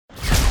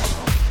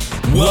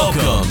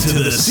Welcome to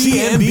the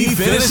CMB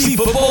Fantasy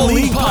Football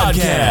League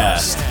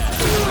podcast.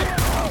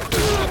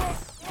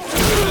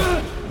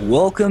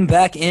 Welcome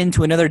back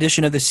into another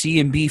edition of the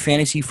CMB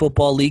Fantasy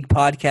Football League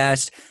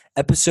podcast,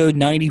 episode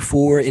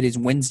 94. It is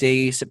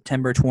Wednesday,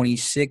 September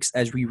 26th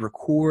as we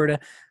record.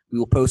 We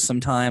will post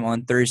sometime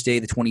on Thursday,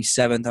 the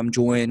 27th. I'm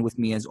joined with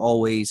me, as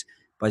always,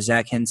 by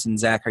Zach Henson.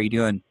 Zach, how are you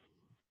doing?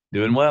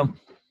 Doing well.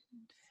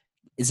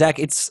 Zach,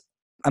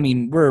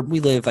 we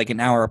live like an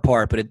hour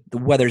apart, but the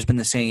weather's been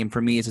the same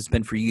for me as it's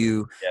been for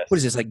you. Yes. What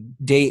is this, like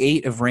day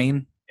 8 of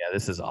rain? Yeah,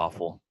 this is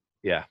awful.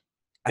 Yeah.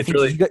 I It's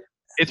think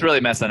it's really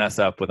messing us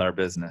up with our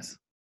business.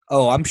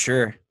 Oh, I'm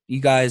sure. You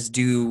guys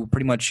do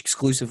pretty much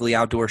exclusively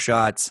outdoor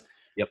shots.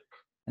 Yep.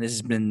 And this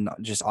has been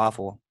just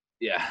awful.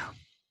 Yeah.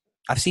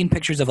 I've seen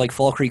pictures of like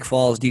Fall Creek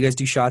Falls. Do you guys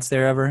do shots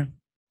there ever?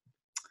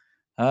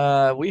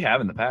 We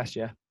have in the past,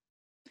 yeah.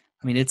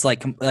 I mean, it's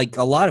like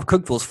a lot of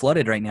Cookville's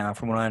flooded right now,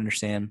 from what I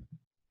understand.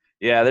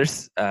 Yeah,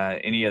 there's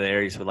any of the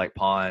areas with like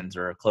ponds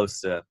or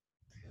close to,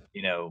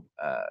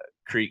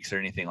 creeks or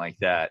anything like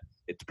that.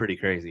 It's pretty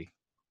crazy.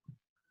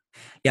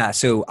 Yeah,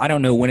 so I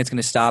don't know when it's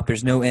going to stop.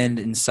 There's no end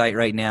in sight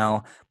right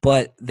now,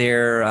 but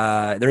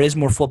there is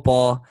more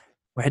football.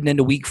 We're heading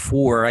into week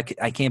 4.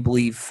 I can't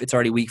believe it's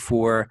already week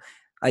 4.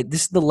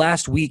 This is the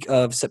last week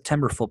of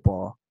September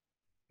football.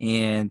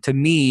 And to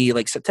me,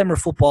 like, September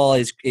football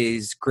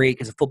is great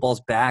because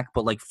football's back,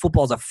 but like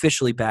football's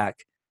officially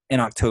back in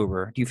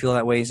October. Do you feel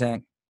that way,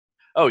 Zach?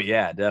 Oh,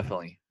 yeah,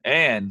 definitely.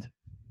 And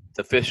it's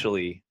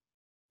officially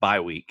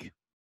bye week.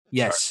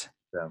 Yes.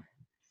 So.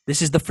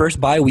 This is the first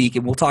bye week,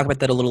 and we'll talk about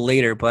that a little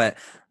later, but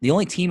the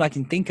only team I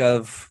can think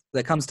of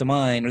that comes to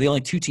mind, or the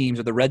only 2 teams,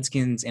 are the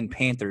Redskins and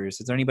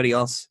Panthers. Is there anybody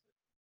else?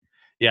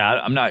 Yeah,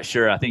 I'm not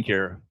sure. I think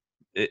you're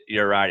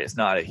right. It's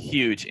not a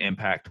huge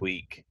impact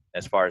week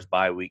as far as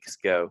bye weeks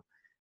go.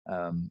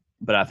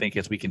 But I think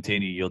as we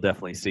continue, you'll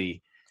definitely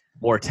see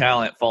more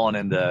talent falling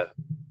in the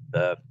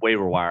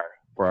waiver wire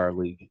for our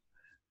league.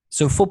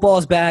 So football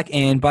is back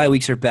and bye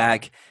weeks are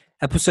back.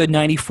 Episode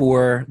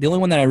 94, the only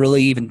one that I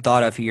really even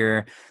thought of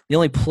here, the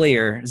only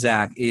player,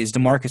 Zach, is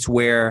DeMarcus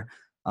Ware,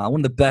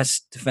 one of the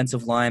best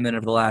defensive linemen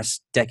of the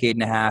last decade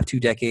and a half, 2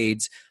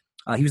 decades.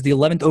 He was the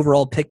 11th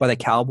overall pick by the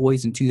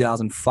Cowboys in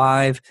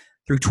 2005.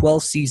 Through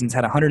 12 seasons,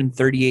 had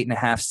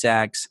 138.5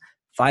 sacks,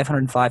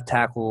 505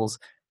 tackles,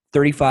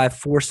 35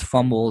 forced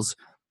fumbles.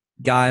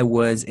 Guy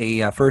was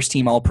a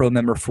first-team All-Pro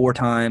member 4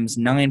 times,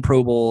 9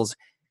 Pro Bowls.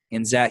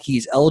 And Zach,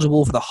 he's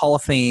eligible for the Hall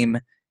of Fame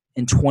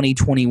in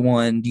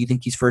 2021. Do you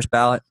think he's first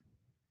ballot?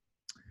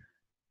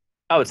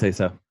 I would say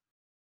so.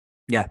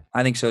 Yeah,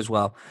 I think so as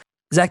well.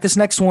 Zach, this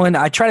next one,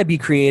 I try to be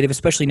creative,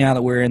 especially now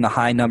that we're in the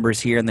high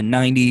numbers here in the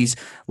 90s.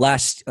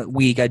 Last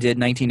week I did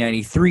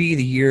 1993,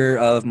 the year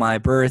of my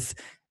birth.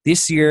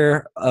 This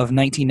year of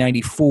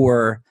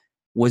 1994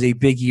 was a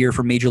big year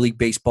for Major League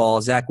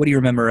Baseball. Zach, what do you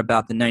remember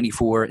about the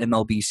 94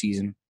 MLB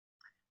season?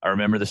 I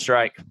remember the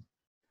strike.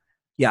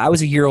 Yeah, I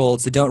was a year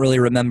old, so don't really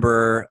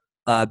remember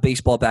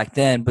baseball back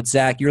then. But,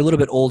 Zach, you're a little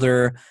bit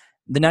older.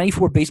 The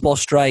 94 baseball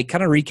strike,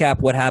 kind of recap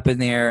what happened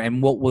there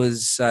and what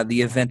was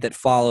the event that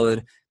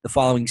followed the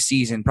following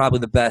season, probably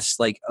the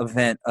best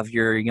event of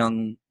your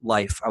young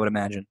life, I would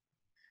imagine.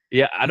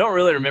 Yeah, I don't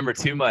really remember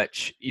too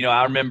much.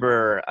 I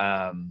remember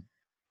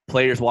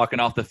players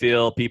walking off the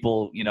field,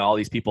 people, all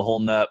these people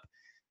holding up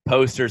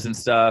posters and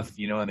stuff,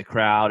 in the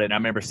crowd. And I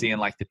remember seeing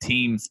like the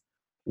teams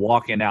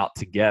walking out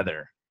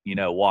together,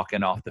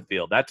 walking off the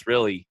field.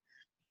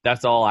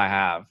 That's all I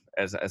have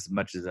as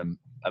much as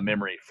a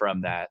memory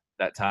from that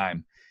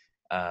time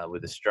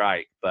with the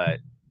strike. But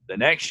the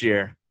next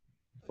year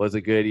was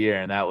a good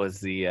year, and that was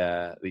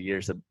the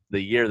year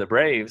the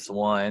Braves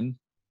won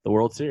the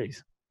World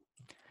Series.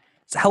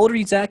 So how old are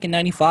you, Zach, in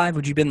 95?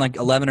 Would you have been like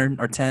 11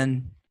 or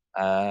 10?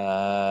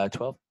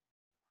 12.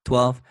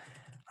 12.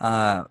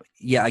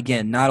 Yeah,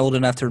 again, not old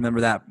enough to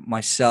remember that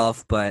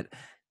myself, but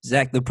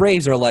Zach, the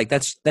Braves are like,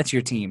 that's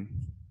your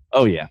team.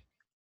 Oh, yeah.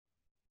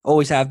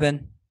 Always have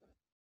been?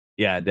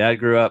 Yeah, Dad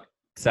grew up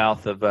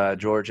south of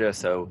Georgia,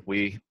 so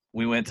we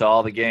went to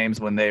all the games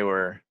when they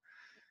were,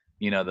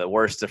 the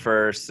worst to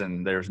first,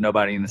 and there was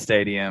nobody in the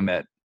stadium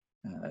at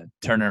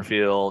Turner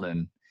Field,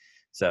 and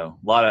so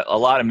a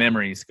lot of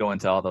memories going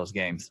to all those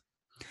games.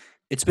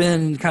 It's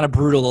been kind of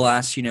brutal the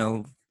last,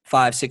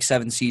 5, 6,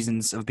 7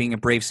 seasons of being a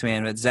Braves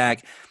fan. But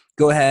Zach,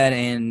 go ahead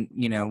and,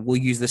 we'll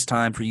use this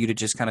time for you to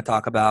just kind of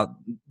talk about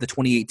the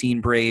 2018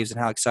 Braves and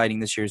how exciting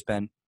this year's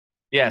been.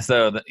 Yeah,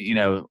 so,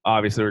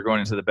 obviously we're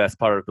going into the best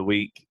part of the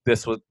week.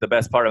 The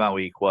best part of my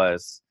week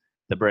was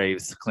the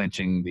Braves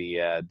clinching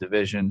the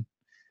division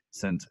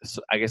since,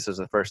 I guess it was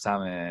the first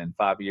time in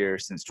 5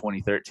 years since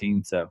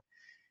 2013. So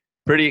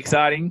pretty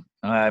exciting.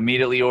 I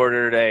immediately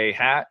ordered a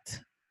hat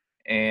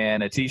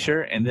and a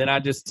T-shirt, and then I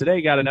just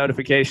today got a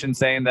notification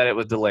saying that it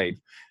was delayed,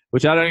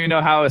 which I don't even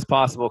know how it's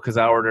possible because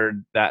I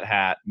ordered that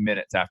hat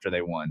minutes after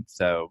they won.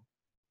 So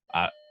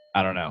I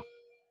don't know.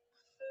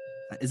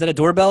 Is that a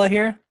doorbell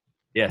here?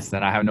 Yes,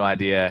 and I have no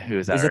idea who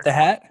is that. Is it the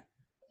hat?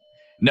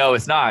 No,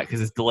 it's not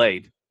because it's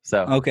delayed.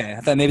 So okay,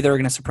 I thought maybe they were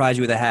going to surprise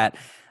you with a hat.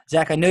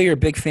 Zach, I know you're a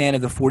big fan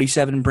of the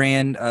 47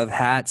 brand of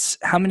hats.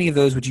 How many of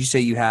those would you say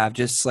you have?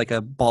 Just like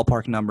a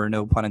ballpark number,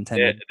 no pun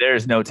intended.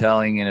 There's no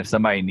telling, and if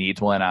somebody needs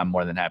one, I'm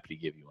more than happy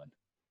to give you one.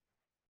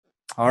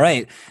 All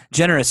right.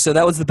 Generous. So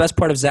that was the best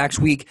part of Zach's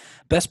week.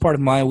 Best part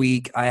of my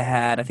week,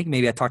 I think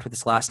maybe I talked about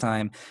this last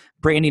time.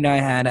 Brandy and I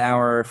had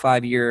our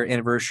 5-year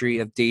anniversary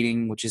of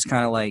dating, which is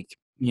kind of like,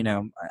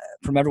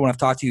 from everyone I've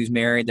talked to who's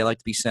married, they like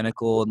to be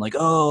cynical and like,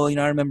 oh,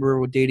 I remember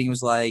what dating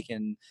was like.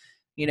 And,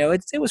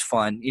 it was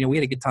fun. We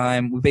had a good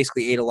time. We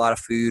basically ate a lot of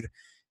food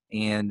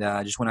and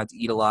just went out to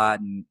eat a lot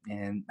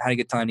and had a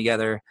good time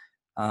together.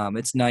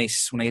 It's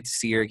nice when I get to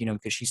see her,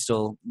 because she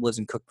still lives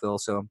in Cookeville.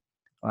 So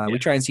we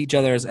try and see each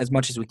other as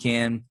much as we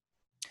can.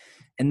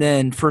 And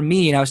then for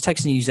me, and I was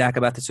texting you, Zach,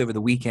 about this over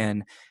the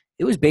weekend,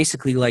 it was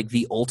basically like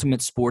the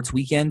ultimate sports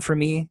weekend for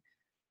me.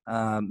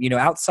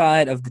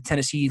 Outside of the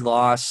Tennessee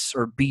loss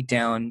or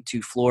beatdown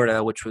to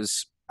Florida, which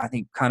was, I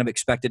think, kind of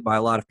expected by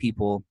a lot of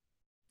people,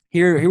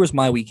 here was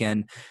my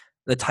weekend.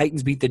 The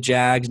Titans beat the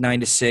Jags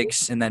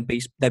 9-6 in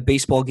that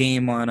baseball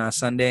game on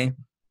Sunday.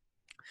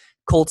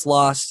 Colts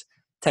lost.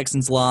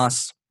 Texans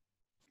lost.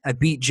 I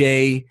beat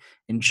Jay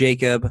and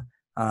Jacob.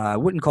 I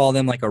wouldn't call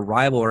them like a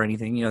rival or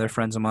anything. They're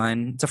friends of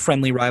mine. It's a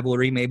friendly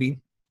rivalry, maybe.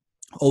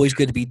 Always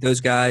good to beat those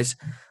guys.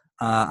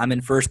 I'm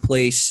in first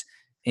place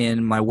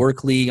in my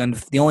work league,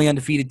 the only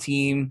undefeated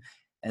team.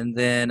 And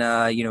then,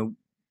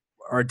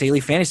 our daily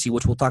fantasy,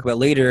 which we'll talk about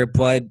later.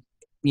 But,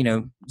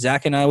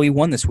 Zach and I, we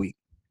won this week.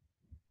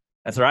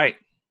 That's right.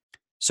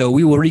 So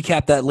we will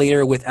recap that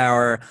later with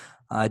our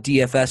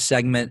DFS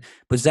segment.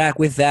 But, Zach,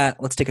 with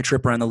that, let's take a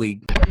trip around the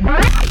league.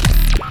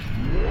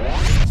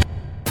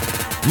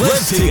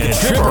 Let's take a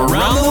trip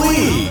around the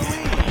league.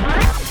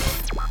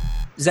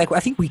 Zach, I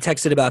think we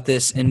texted about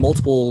this in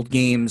multiple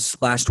games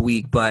last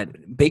week,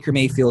 but Baker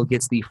Mayfield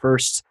gets the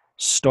first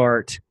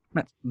start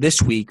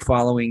this week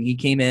following he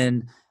came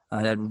in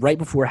right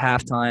before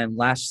halftime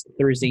last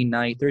Thursday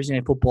night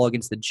football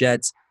against the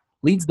Jets,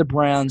 leads the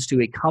Browns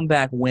to a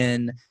comeback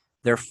win,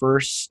 their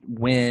first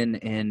win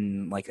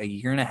in like a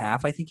year and a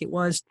half, I think it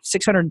was,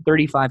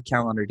 635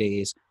 calendar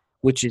days,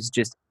 which is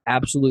just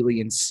absolutely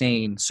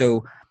insane.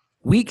 So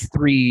week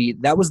 3,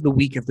 that was the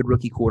week of the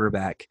rookie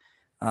quarterback.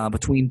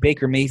 Between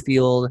Baker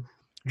Mayfield,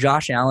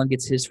 Josh Allen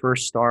gets his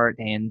first start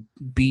and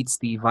beats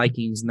the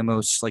Vikings in the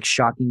most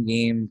shocking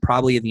game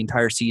probably of the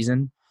entire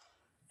season.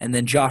 And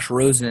then Josh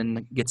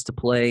Rosen gets to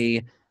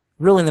play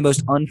really in the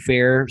most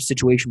unfair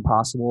situation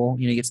possible.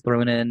 He gets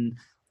thrown in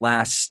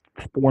last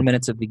 4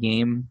 minutes of the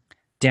game,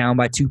 down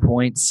by 2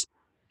 points.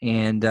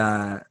 And,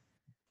 the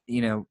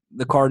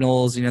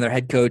Cardinals, their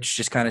head coach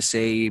just kind of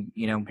say,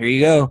 here you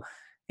go.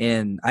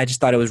 And I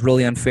just thought it was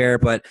really unfair,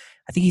 but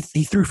I think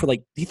he threw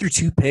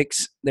 2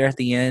 picks there at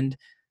the end.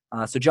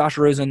 So Josh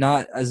Rosen,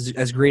 not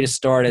as great a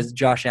start as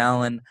Josh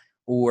Allen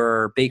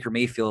or Baker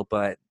Mayfield,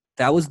 but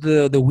that was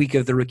the week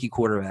of the rookie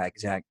quarterback,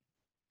 Zach.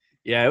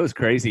 Yeah, it was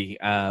crazy.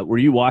 Were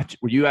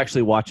you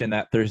actually watching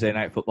that Thursday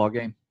night football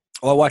game?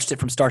 Oh, I watched it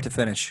from start to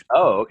finish.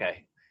 Oh,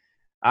 okay.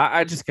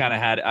 I just kind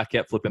of I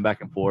kept flipping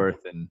back and forth,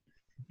 and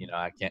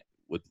I can't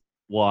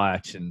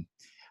watch. And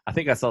I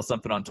think I saw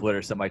something on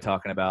Twitter, somebody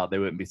talking about they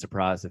wouldn't be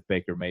surprised if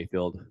Baker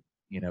Mayfield,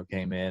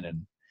 came in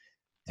and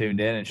tuned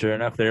in, and sure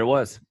enough, there it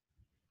was.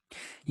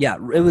 Yeah,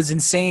 it was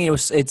insane.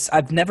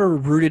 I've never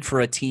rooted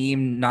for a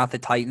team, not the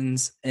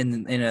Titans,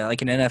 in an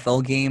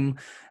NFL game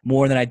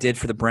more than I did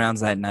for the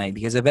Browns that night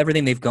because of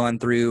everything they've gone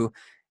through.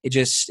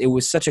 It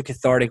was such a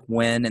cathartic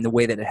win, and the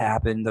way that it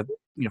happened. The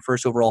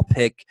first overall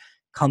pick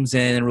comes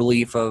in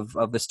relief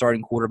of the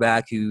starting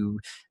quarterback who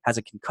has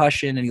a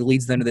concussion, and he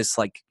leads them to this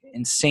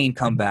insane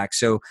comeback.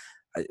 So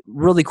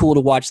really cool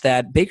to watch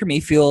that. Baker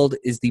Mayfield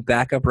is the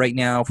backup right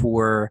now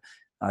for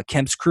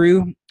Kemp's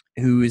crew,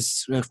 who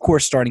is, of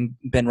course, starting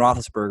Ben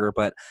Roethlisberger.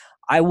 But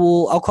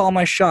I'll call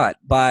my shot.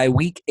 By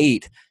week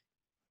 8,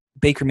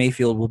 Baker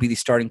Mayfield will be the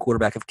starting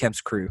quarterback of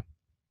Kemp's crew.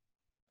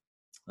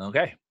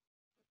 Okay.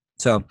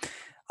 So,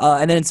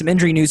 and then some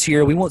injury news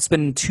here. We won't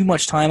spend too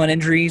much time on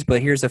injuries,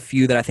 but here's a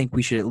few that I think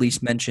we should at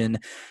least mention.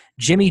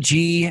 Jimmy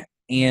G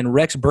and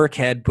Rex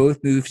Burkhead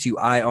both moved to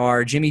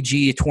IR. Jimmy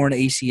G, a torn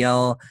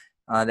ACL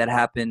that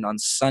happened on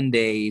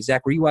Sunday.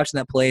 Zach, were you watching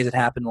that play as it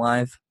happened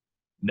live?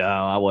 No,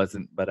 I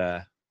wasn't, but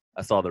I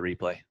saw the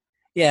replay.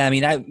 Yeah, I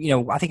mean, I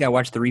think I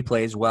watched the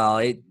replay as well.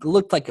 It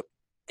looked like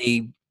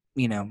an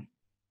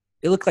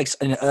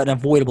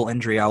avoidable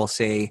injury, I will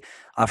say,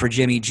 for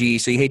Jimmy G.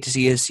 So you hate to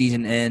see his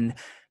season end.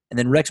 And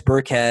then Rex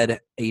Burkhead,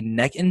 a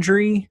neck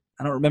injury.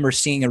 I don't remember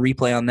seeing a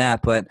replay on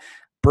that, but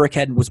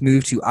Burkhead was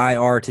moved to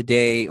IR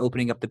today,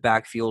 opening up the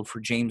backfield for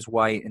James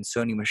White and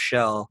Sony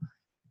Michel.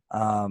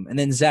 And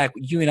then, Zach,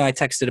 you and I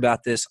texted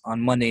about this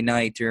on Monday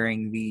night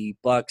during the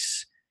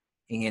Bucs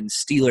and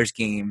Steelers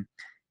game.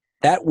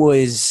 That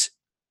was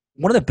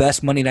one of the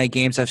best Monday night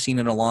games I've seen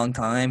in a long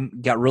time.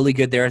 Got really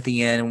good there at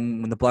the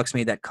end when the Bucs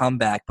made that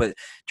comeback. But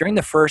during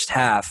the first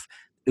half,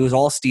 it was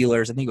all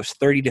Steelers. I think it was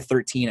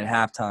 30-13 at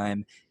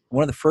halftime.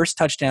 One of the first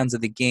touchdowns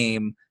of the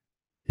game,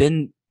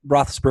 Ben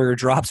Roethlisberger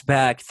drops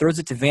back, throws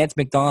it to Vance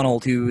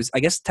McDonald, who's, I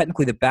guess,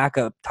 technically the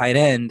backup tight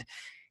end,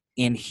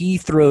 and he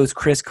throws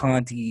Chris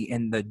Conti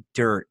in the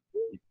dirt.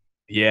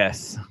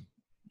 Yes.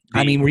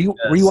 I mean, were you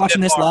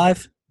watching this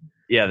live?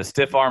 Yeah, the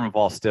stiff arm of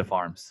all stiff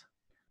arms.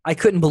 I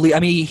couldn't believe. I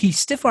mean, he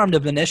stiff armed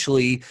him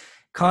initially.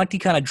 Conti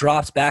kind of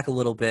drops back a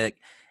little bit,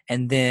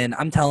 and then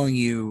I'm telling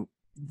you,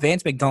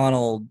 Vance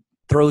McDonald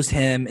throws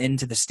him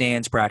into the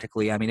stands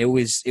practically. I mean, it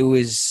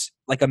was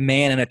like a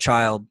man and a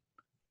child.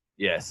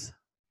 Yes.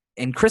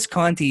 And Chris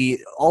Conti,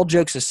 all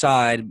jokes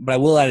aside, but I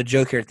will add a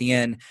joke here at the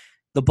end.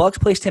 The Bucs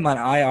placed him on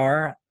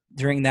IR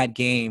during that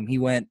game. He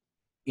went,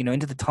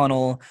 into the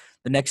tunnel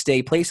the next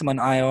day, placed him on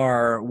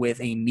IR with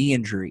a knee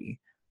injury.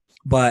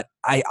 But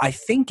I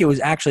think it was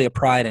actually a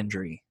pride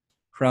injury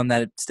from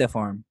that stiff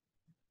arm.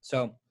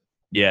 So,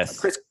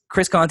 yes,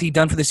 Chris Conti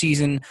done for the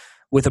season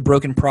with a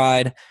broken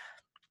pride.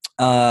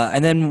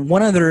 And then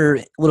one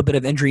other little bit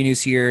of injury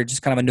news here,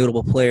 just kind of a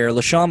notable player,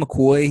 LaShawn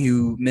McCoy,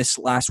 who missed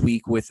last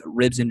week with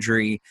ribs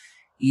injury.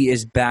 He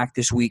is back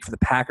this week for the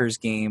Packers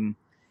game.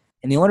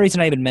 And the only reason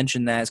I even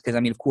mentioned that is because,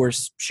 of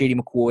course, Shady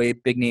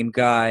McCoy, big-name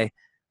guy.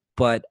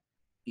 But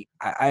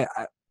I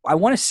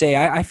want to say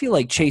I feel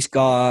like Chase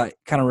Gaw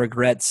kind of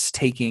regrets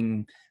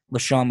taking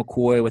LaShawn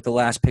McCoy with the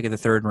last pick of the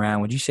third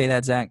round. Would you say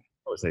that, Zach?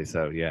 I would say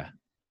so, yeah.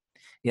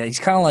 Yeah, it's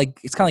kind of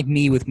like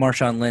me with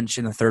Marshawn Lynch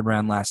in the third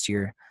round last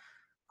year.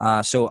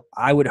 So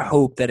I would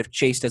hope that if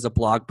Chase does a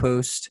blog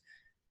post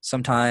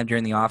sometime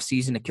during the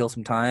offseason to kill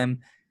some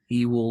time,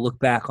 he will look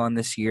back on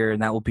this year,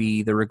 and that will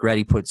be the regret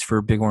he puts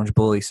for Big Orange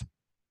Bullies.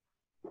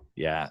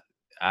 Yeah,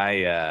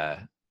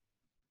 I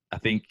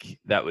think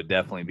that would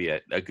definitely be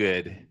a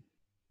good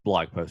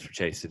blog post for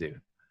Chase to do.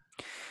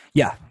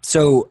 Yeah.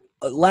 So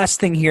last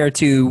thing here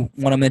to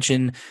want to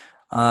mention,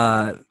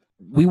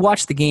 we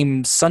watched the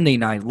game Sunday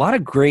night. A lot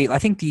of great. I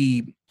think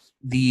the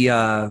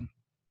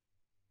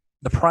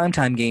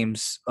primetime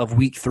games of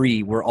Week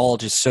 3 were all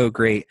just so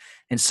great.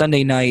 And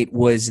Sunday night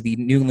was the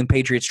New England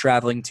Patriots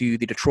traveling to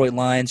the Detroit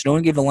Lions. No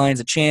one gave the Lions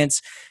a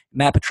chance.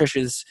 Matt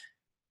Patricia's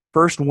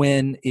first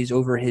win is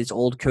over his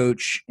old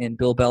coach and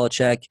Bill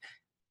Belichick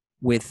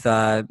with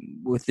the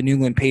New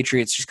England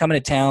Patriots just coming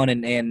to town.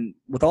 And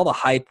with all the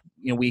hype,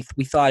 we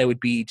thought it would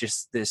be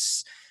just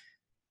this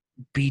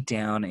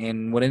beatdown.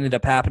 And what ended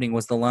up happening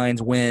was the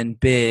Lions win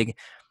big.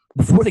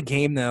 Before the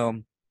game,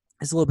 though,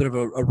 it's a little bit of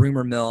a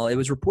rumor mill. It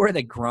was reported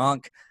that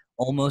Gronk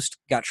almost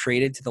got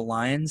traded to the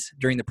Lions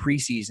during the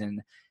preseason,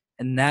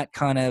 and that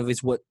kind of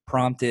is what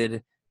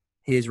prompted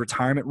his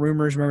retirement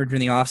rumors. Remember,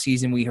 during the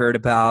offseason, we heard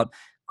about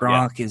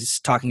Gronk is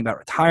talking about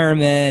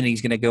retirement, and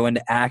he's going to go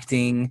into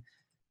acting.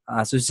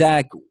 So,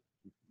 Zach,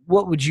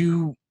 what would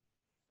you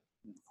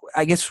 –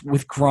 I guess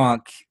with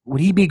Gronk,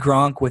 would he be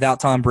Gronk without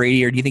Tom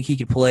Brady, or do you think he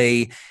could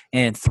play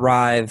and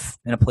thrive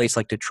in a place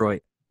like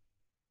Detroit?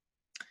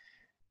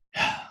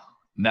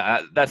 No,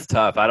 that's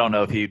tough. I don't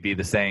know if he'd be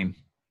the same,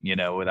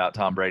 without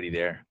Tom Brady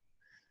there.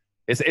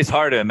 It's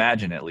hard to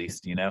imagine, at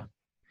least,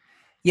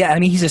 Yeah,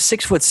 he's a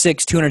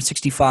 6'6",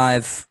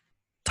 265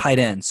 tight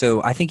end.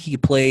 So I think he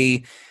could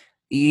play.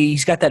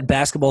 He's got that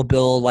basketball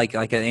build, like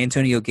an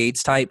Antonio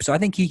Gates type. So I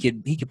think he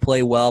could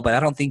play well, but I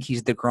don't think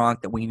he's the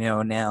Gronk that we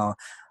know now.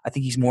 I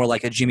think he's more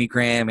like a Jimmy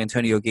Graham,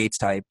 Antonio Gates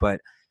type.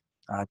 But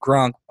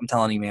Gronk, I'm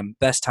telling you, man,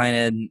 best tight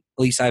end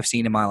at least I've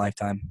seen in my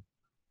lifetime.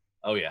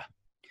 Oh yeah.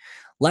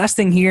 Last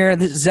thing here,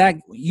 Zach,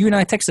 you and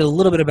I texted a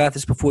little bit about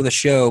this before the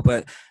show,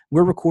 but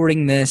we're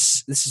recording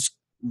this. This is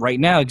right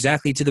now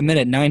exactly to the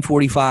minute,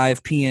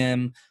 9:45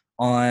 p.m.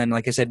 on,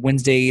 like I said,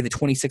 Wednesday, the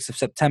 26th of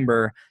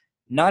September.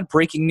 Not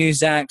breaking news,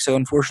 Zach, so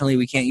unfortunately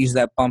we can't use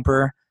that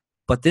bumper.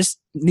 But this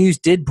news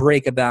did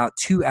break about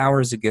 2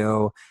 hours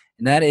ago,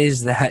 and that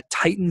is that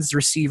Titans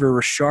receiver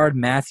Rashard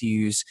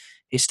Matthews,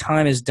 his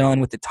time is done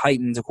with the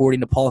Titans, according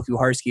to Paul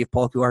Kuharsky of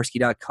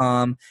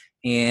paulkuharsky.com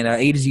and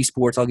A to Z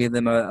Sports. I'll give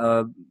them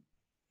a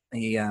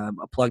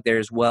plug there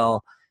as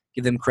well,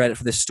 give them credit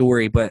for this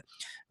story. But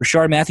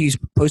Rashard Matthews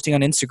posting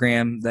on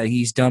Instagram that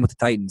he's done with the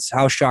Titans.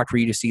 How shocked were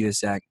you to see this,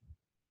 Zach?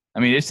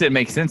 It just didn't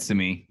make sense to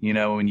me.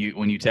 When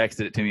you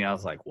texted it to me, I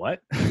was like,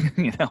 what?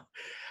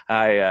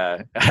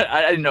 I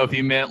didn't know if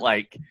you meant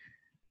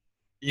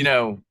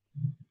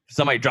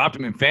somebody dropped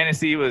him in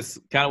fantasy was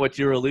kind of what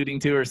you were alluding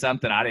to or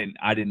something.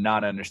 I did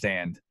not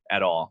understand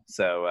at all.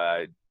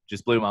 So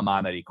just blew my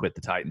mind that he quit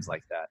the Titans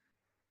like that.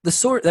 The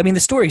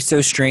story is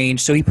so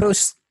strange. So he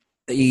posts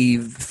a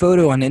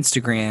photo on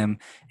Instagram,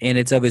 and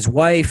it's of his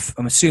wife.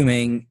 I'm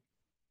assuming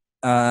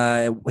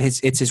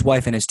it's his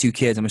wife and his 2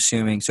 kids. I'm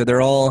assuming. So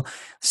they're all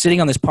sitting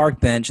on this park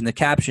bench, and the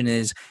caption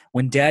is,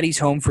 "When Daddy's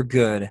home for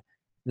good,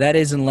 that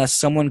is unless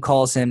someone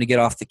calls him to get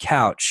off the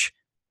couch.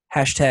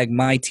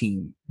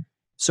 #myteam."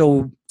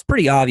 So it's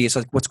pretty obvious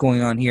what's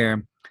going on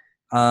here.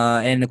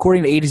 And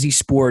according to A to Z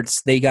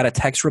Sports, they got a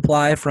text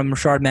reply from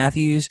Rashard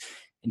Matthews.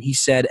 And he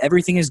said,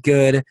 "Everything is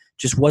good,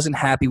 just wasn't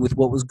happy with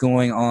what was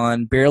going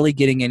on, barely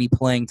getting any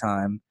playing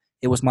time.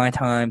 It was my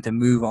time to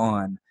move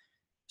on."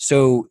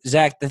 So,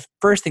 Zach, the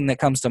first thing that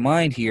comes to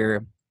mind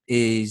here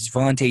is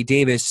Vontae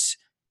Davis,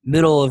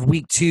 middle of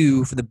week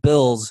 2 for the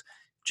Bills,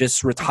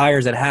 just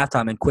retires at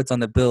halftime and quits on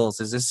the Bills.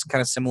 Is this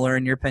kind of similar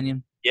in your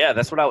opinion? Yeah,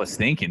 that's what I was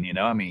thinking,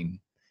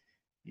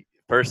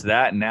 first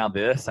that and now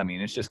this. I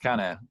mean, it's just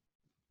kind of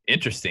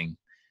interesting.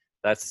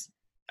 I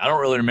don't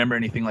really remember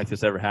anything like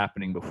this ever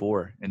happening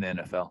before in the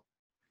NFL.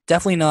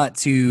 Definitely not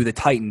to the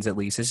Titans, at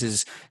least. This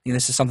is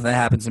something that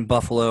happens in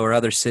Buffalo or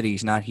other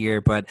cities, not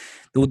here. But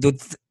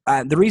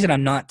the reason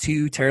I'm not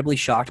too terribly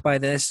shocked by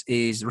this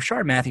is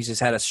Rashard Matthews has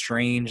had a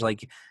strange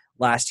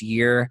last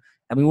year.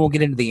 And we won't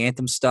get into the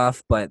anthem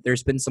stuff, but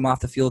there's been some off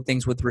the field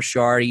things with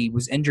Rashard. He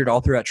was injured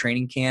all throughout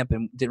training camp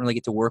and didn't really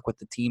get to work with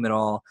the team at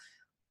all.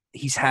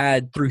 He's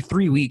had through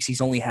 3 weeks,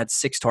 he's only had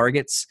 6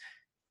 targets,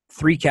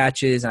 3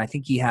 catches, and I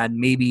think he had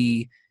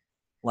maybe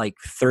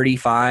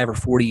 35 or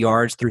 40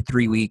 yards through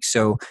 3 weeks.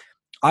 So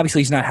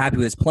obviously he's not happy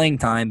with his playing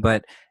time,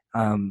 but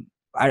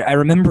I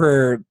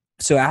remember,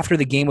 so after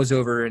the game was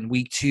over in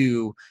week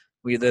 2,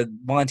 the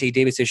Vontae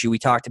Davis issue we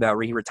talked about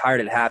where he retired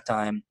at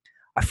halftime,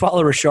 I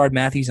follow Rashard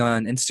Matthews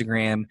on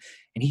Instagram,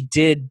 and he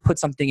did put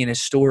something in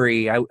his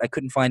story. I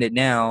couldn't find it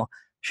now.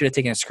 Should have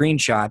taken a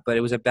screenshot, but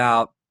it was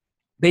about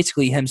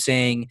basically him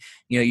saying,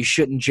 you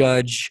shouldn't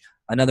judge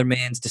another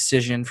man's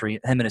decision for him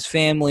and his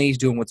family. He's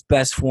doing what's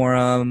best for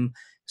him.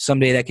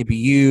 Someday that could be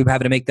you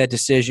having to make that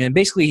decision.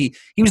 Basically,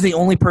 he was the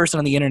only person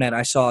on the internet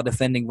I saw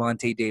defending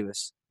Vontae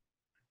Davis.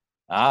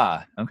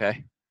 Ah,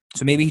 okay.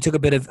 So maybe he took a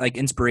bit of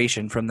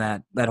inspiration from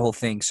that whole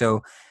thing.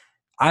 So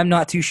I'm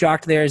not too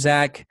shocked there,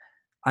 Zach.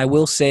 I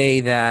will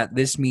say that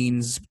this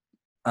means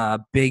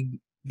big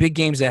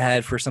games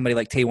ahead for somebody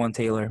like Taywan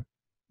Taylor.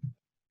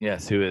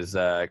 Yes, who is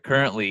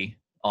currently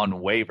on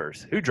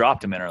waivers. Who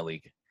dropped him in our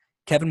league?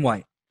 Kevin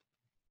White.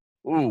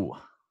 Ooh.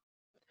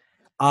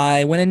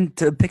 I went in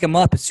to pick him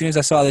up as soon as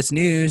I saw this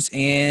news,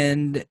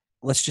 and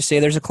let's just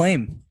say there's a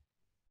claim.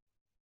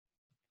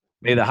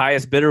 May the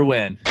highest bidder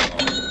win.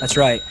 That's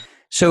right.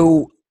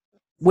 So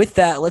with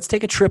that, let's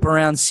take a trip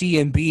around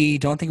CMB.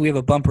 Don't think we have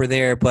a bumper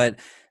there, but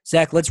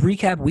Zach, let's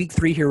recap week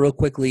 3 here real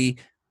quickly.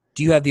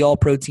 Do you have the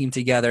All-Pro team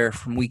together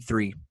from week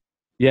 3?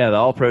 Yeah, the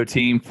All-Pro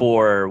team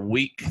for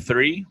week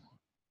 3.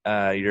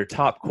 Your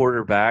top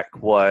quarterback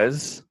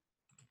was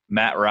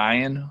Matt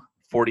Ryan,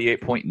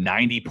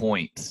 48.90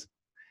 points.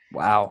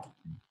 Wow.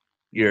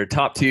 Your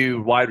top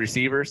 2 wide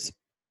receivers,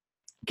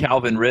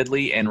 Calvin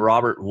Ridley and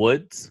Robert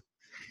Woods.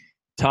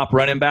 Top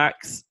running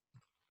backs,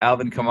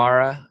 Alvin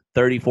Kamara,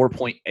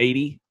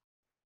 34.80,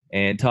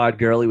 and Todd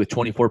Gurley with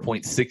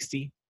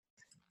 24.60.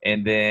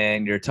 And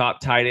then your top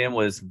tight end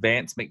was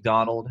Vance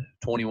McDonald,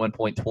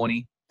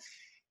 21.20.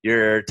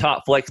 Your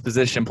top flex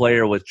position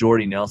player was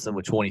Jordy Nelson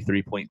with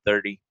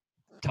 23.30.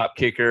 Top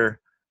kicker,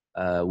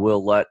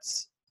 Will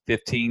Lutz,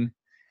 15.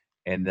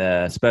 And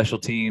the special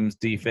teams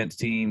defense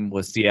team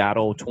was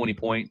Seattle, 20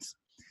 points.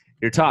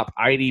 Your top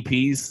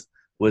IDPs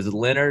was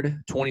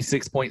Leonard,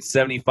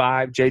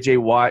 26.75. J.J.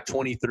 Watt,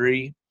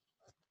 23.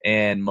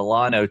 And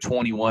Milano,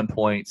 21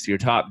 points. Your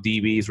top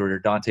DBs were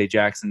Dante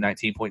Jackson,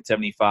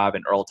 19.75,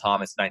 and Earl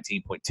Thomas,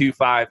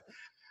 19.25,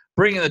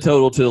 bringing the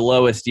total to the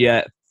lowest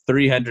yet,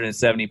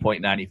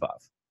 370.95. I'm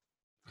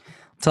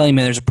telling you,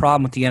 man, there's a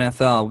problem with the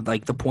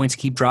NFL. The points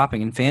keep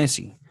dropping in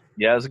fantasy.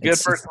 Yeah, it was a good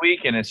first week,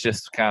 and it's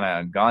just kind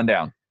of gone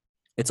down.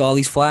 It's all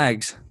these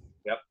flags.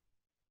 Yep.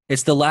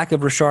 It's the lack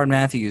of Rashard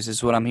Matthews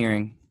is what I'm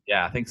hearing.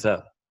 Yeah, I think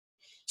so.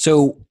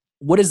 So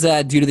what does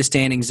that do to the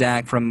standings,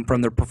 Zach, from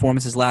their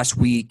performances last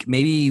week?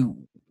 Maybe,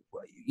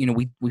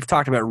 we've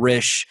talked about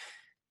Rish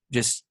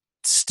just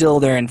still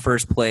there in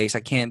first place.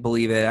 I can't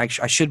believe it.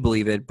 I should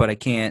believe it, but I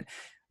can't.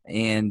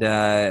 And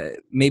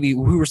maybe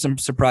who were some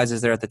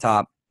surprises there at the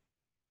top?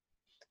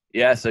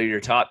 Yeah, so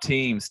your top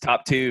teams,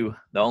 top 2,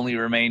 the only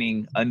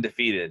remaining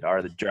undefeated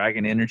are the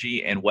Dragon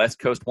Energy and West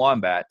Coast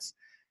Wombats.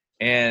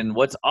 And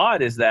what's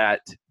odd is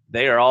that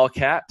they are all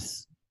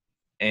caps,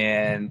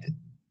 and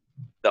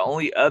the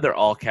only other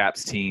all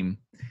caps team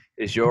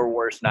is your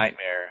worst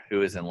nightmare,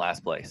 who is in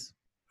last place.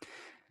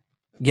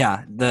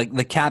 Yeah, the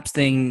caps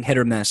thing hit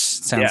or miss,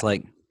 sounds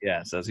like.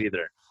 Yeah, so it's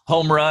either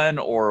home run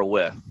or a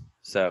whiff.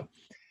 So,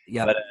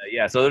 yeah. But,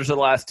 so there's the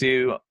last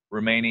 2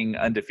 remaining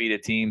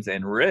undefeated teams.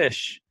 And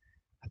Rish,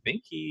 I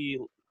think he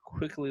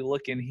quickly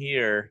looking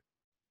here.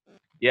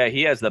 Yeah,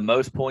 he has the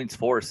most points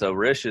for. So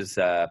Rish is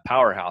a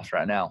powerhouse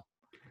right now.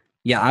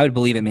 Yeah, I would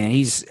believe it,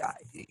 man.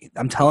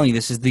 I'm telling you,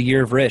 this is the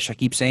year of Rish. I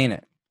keep saying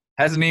it.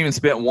 Hasn't even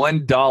spent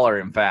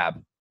 $1 in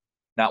Fab.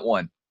 Not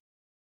one.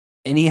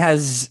 And he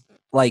has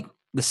the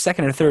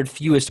second or third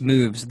fewest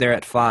moves there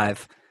at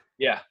 5.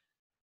 Yeah.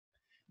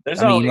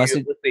 There's only, let's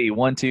see,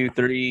 1, 2,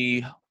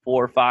 3,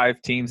 4,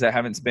 5 teams that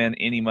haven't spent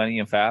any money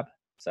in Fab.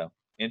 So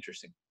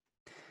interesting.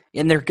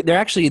 And they're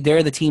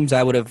the teams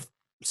I would have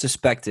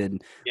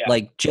suspected. Yeah.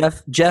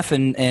 Jeff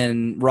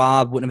and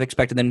Rob wouldn't have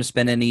expected them to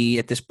spend any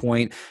at this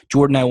point.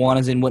 Jordan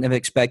Iwanazin wouldn't have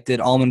expected.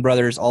 Allman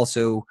Brothers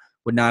also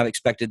would not have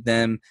expected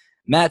them.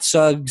 Matt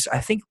Suggs, I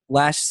think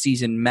last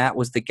season Matt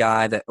was the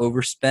guy that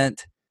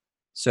overspent.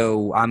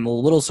 So I'm a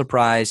little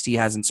surprised he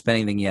hasn't spent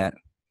anything yet.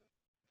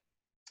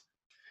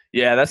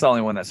 Yeah, that's the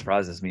only one that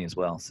surprises me as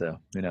well. So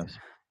who knows?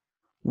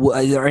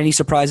 Are there any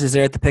surprises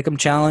there at the Pick'em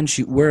Challenge?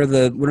 What are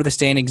the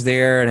standings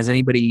there, and has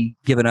anybody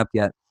given up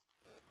yet?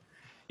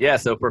 Yeah,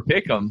 so for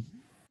Pick'em,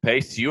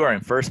 Pace, you are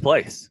in first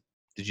place.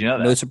 Did you know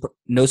that?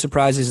 No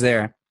surprises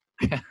there.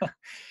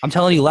 I'm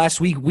telling you,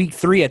 last week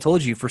 3, I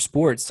told you for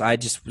sports, I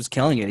just was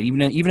killing it,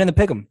 even in the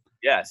pick'em.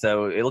 Yeah,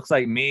 so it looks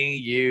like me,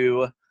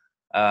 you,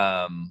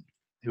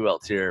 who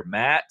else here?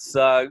 Matt,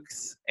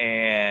 Suggs,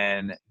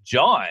 and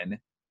John.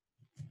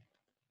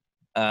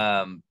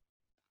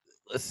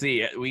 Let's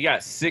see. We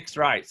got 6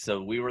 right,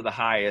 so we were the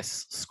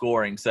highest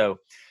scoring. So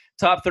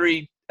top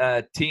 3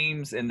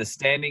 teams in the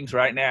standings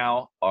right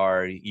now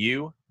are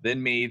you,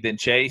 then me, then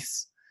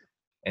Chase,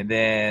 and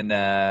then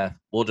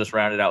we'll just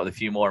round it out with a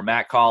few more.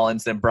 Matt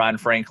Collins, then Brian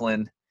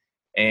Franklin,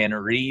 and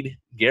Reed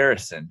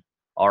Garrison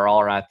are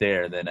all right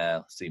there. Then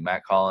let's see,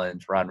 Matt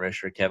Collins, Ron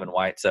Risher, Kevin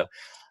White. So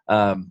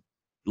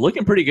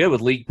looking pretty good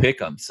with League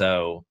Pick'em.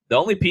 So the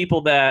only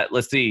people that,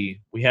 let's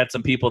see, we had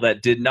some people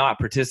that did not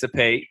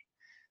participate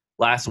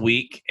last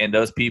week, and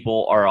those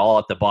people are all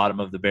at the bottom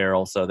of the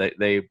barrel. So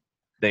they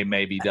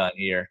may be done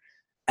here.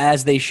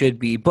 As they should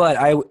be. But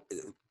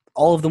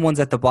all of the ones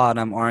at the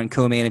bottom are in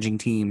co-managing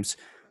teams,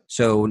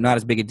 so not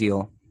as big a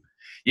deal.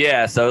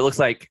 Yeah, so it looks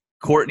like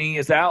Courtney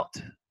is out.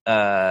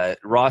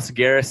 Ross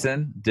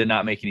Garrison did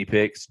not make any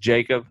picks.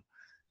 Jacob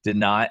did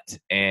not.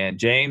 And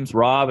James,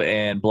 Rob,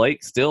 and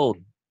Blake still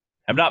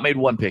have not made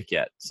one pick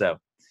yet. So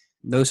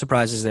no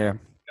surprises there.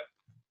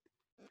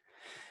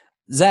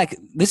 Zach,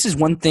 this is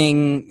one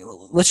thing.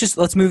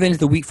 Let's move into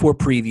the week 4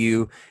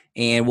 preview,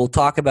 and we'll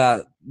talk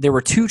about there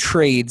were 2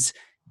 trades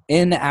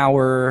in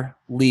our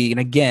league. And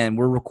again,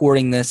 we're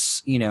recording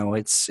this,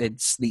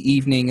 it's the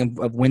evening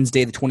of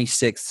Wednesday the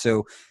 26th.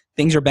 So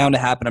things are bound to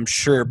happen, I'm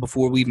sure,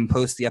 before we even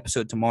post the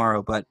episode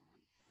tomorrow. But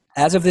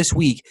as of this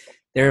week,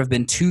 there have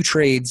been 2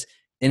 trades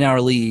in our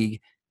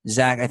league.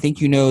 Zach, I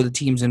think you know the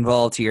teams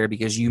involved here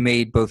because you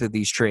made both of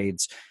these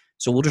trades.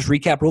 So we'll just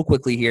recap real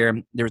quickly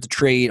here. There was a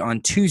trade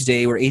on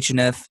Tuesday where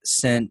H&F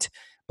sent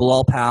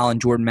Bilal Powell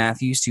and Jordan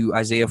Matthews to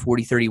Isaiah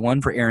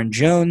 4031 for Aaron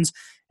Jones.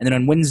 And then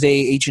on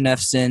Wednesday, H&F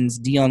sends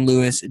Dion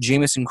Lewis,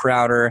 Jamison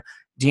Crowder,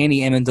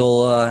 Danny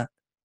Amendola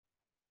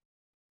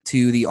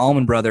to the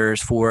Allman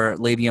Brothers for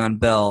Le'Veon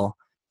Bell.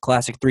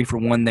 Classic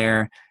 3-for-1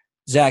 there.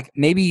 Zach,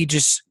 maybe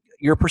just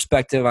your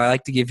perspective. I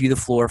like to give you the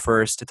floor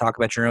first to talk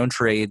about your own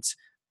trades.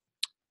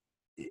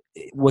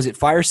 Was it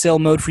fire sale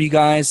mode for you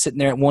guys sitting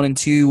there at 1 and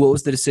 2? What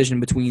was the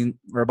decision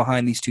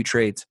behind these 2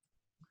 trades?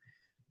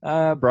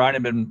 Brian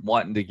had been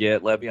wanting to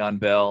get Le'Veon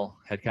Bell,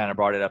 had kind of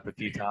brought it up a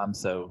few times,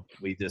 so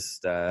we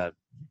just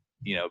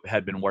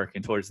had been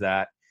working towards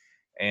that.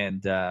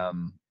 And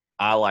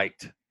I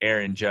liked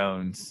Aaron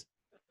Jones,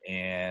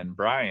 and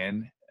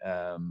Brian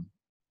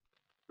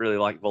really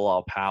liked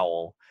Bilal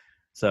Powell.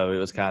 So it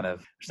was kind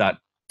of, it's not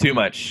too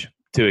much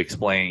to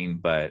explain,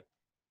 but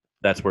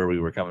that's where we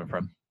were coming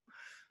from.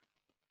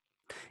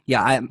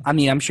 Yeah, I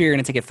mean, I'm sure you're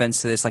going to take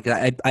offense to this. Like,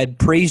 I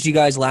praised you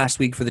guys last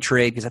week for the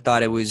trade because I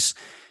thought it was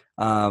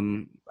I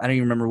don't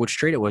even remember which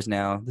trade it was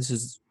now.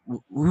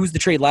 Who was the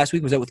trade last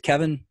week? Was that with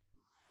Kevin?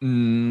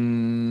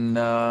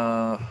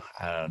 No.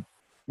 I don't know.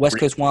 West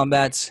Coast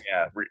Wombats?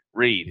 Yeah,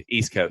 Reed,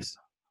 East Coast.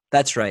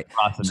 That's right.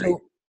 Awesome.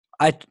 So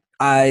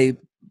I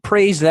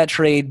praised that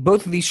trade,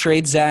 both of these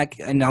trades, Zach,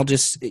 and I'll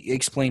just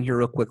explain here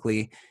real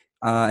quickly,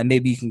 and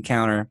maybe you can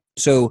counter.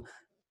 So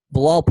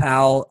Bilal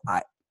Powell,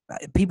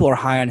 people are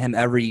high on him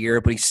every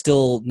year, but he's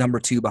still number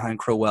 2 behind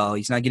Crowell.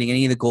 He's not getting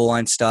any of the goal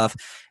line stuff.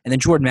 And then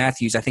Jordan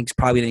Matthews, I think, is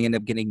probably going to end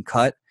up getting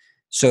cut.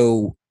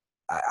 So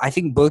I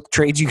think both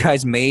trades you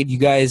guys made, you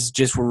guys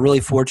just were really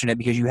fortunate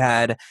because you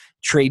had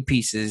trade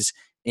pieces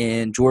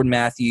in Jordan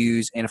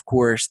Matthews and, of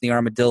course, the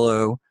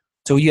Armadillo.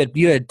 So you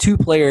had 2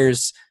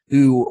 players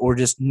who were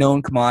just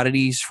known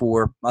commodities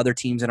for other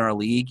teams in our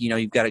league.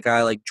 You've got a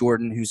guy like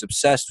Jordan who's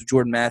obsessed with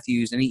Jordan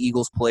Matthews, any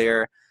Eagles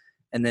player.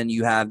 And then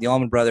you have the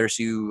Allman Brothers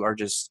who are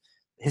just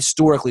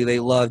historically they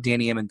love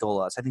Danny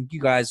Amendola. So I think you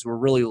guys were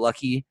really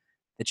lucky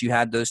that you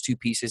had those 2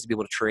 pieces to be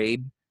able to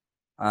trade.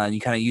 And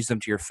you kind of used them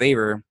to your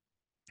favor.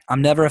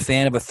 I'm never a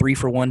fan of a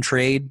 3-for-1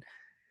 trade.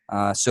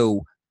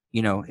 So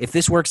if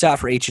this works out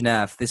for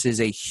H&F, this is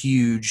a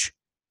huge,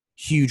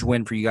 huge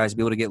win for you guys to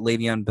be able to get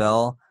Le'Veon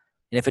Bell.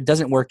 And if it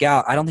doesn't work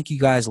out, I don't think you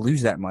guys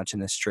lose that much in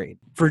this trade.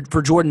 For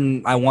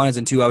Jordan, I wanted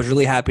him to. I was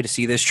really happy to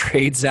see this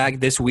trade, Zach,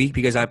 this week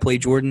because I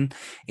played Jordan,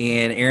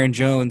 and Aaron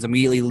Jones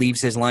immediately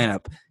leaves his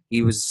lineup.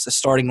 He was a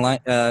starting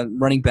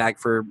running back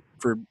for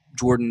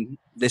Jordan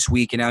this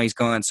week, and now he's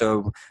gone.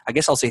 So I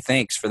guess I'll say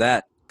thanks for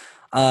that.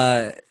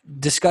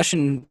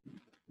 Discussion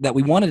that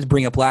we wanted to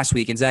bring up last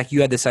week, and Zach,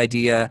 you had this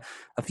idea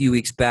a few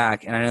weeks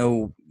back, and I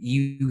know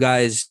you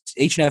guys,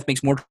 H&F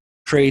makes more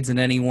trades than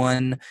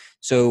anyone.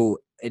 So,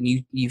 and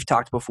you've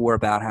talked before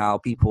about how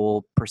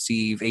people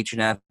perceive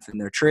H&F in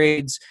their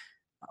trades,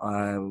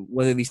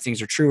 whether these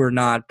things are true or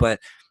not. But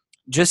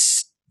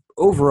just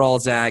overall,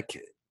 Zach,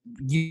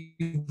 you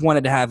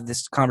wanted to have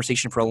this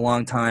conversation for a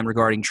long time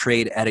regarding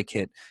trade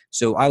etiquette.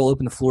 So I will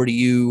open the floor to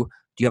you.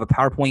 Do you have a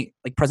PowerPoint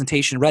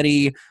presentation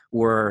ready,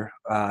 or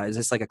is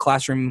this like a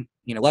classroom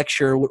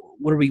lecture?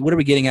 What are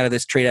we getting out of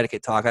this trade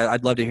etiquette talk?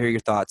 I'd love to hear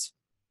your thoughts.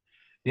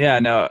 Yeah,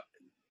 no,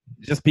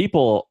 just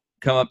people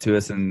come up to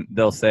us and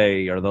they'll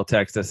say, or they'll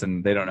text us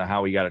and they don't know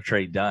how we got a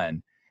trade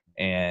done.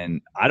 And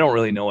I don't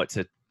really know what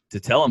to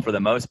tell them for the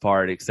most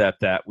part,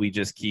 except that we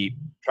just keep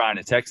trying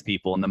to text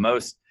people. And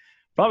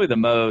probably the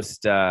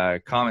most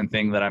common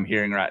thing that I'm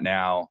hearing right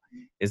now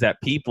is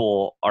that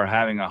people are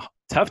having a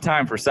tough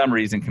time for some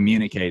reason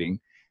communicating.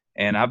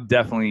 And I've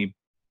definitely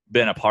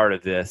been a part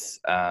of this,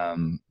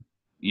 on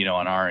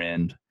our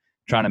end,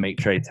 trying to make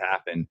trades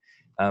happen.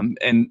 And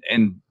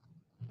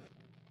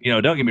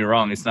don't get me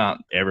wrong, it's not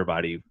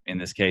everybody in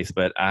this case,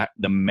 but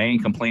the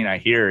main complaint I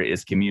hear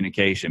is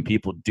communication.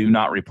 People do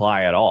not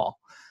reply at all.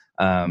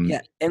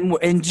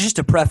 And just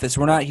to preface,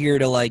 we're not here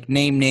to like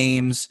name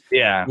names.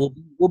 Yeah,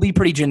 we'll be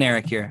pretty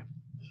generic here.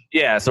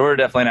 Yeah, so we're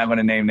definitely not going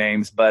to name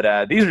names,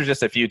 but these are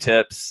just a few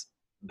tips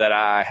that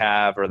I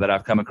have or that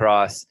I've come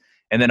across.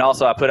 And then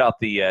also I put out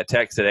the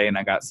text today, and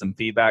I got some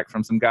feedback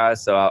from some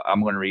guys, so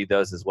I'm going to read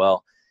those as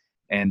well.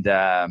 And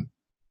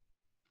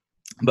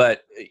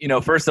but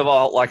first of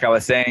all, like I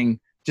was saying,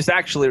 just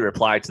actually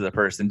reply to the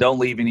person. Don't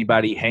leave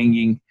anybody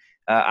hanging.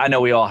 I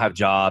know we all have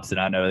jobs, and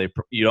I know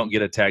you don't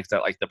get a text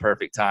at like the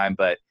perfect time,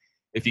 but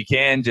if you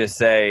can, just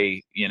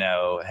say,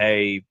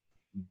 hey,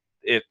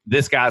 if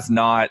this guy's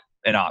not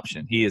an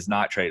option, he is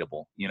not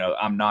tradable.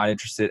 I'm not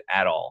interested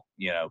at all.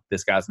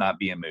 This guy's not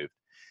being moved.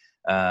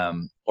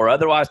 Or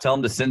otherwise, tell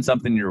them to send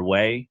something your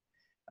way.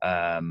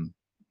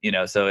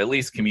 So at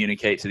least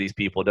communicate to these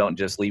people. Don't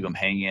just leave them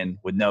hanging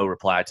with no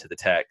reply to the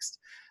text.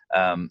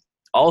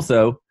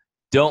 Also,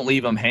 don't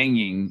leave them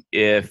hanging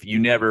if you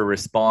never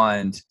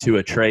respond to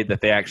a trade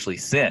that they actually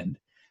send.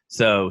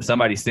 So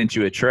somebody sent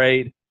you a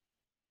trade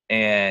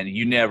and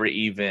you never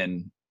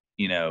even,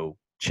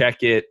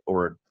 check it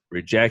or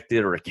reject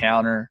it or a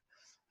counter.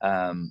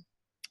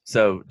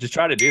 So just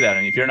try to do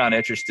that. If you're not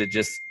interested,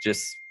 just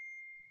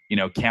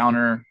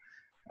counter,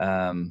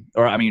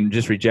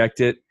 just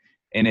reject it.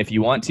 And if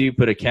you want to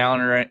put a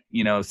counter,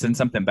 send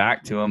something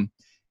back to them.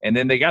 And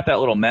then they got that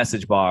little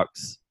message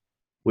box,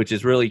 which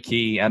is really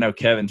key. I know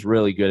Kevin's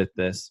really good at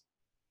this.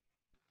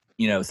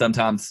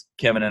 Sometimes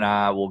Kevin and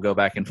I will go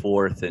back and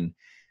forth, and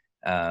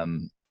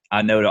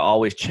I know to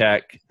always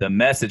check the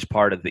message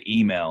part of the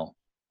email,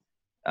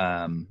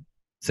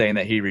 saying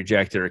that he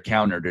rejected or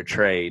countered a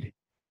trade,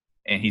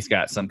 and he's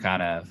got some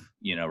kind of,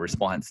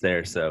 response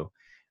there. So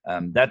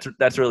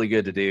that's really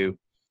good to do.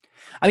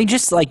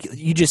 Just like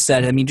you just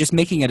said, just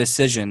making a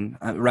decision,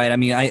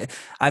 right?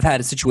 I've had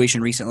a situation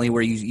recently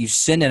where you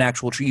send an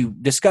actual, you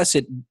discuss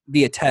it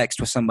via text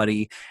with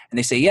somebody, and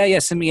they say, yeah,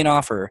 send me an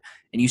offer.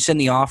 And you send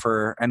the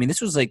offer.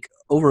 This was like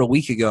over a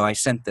week ago I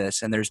sent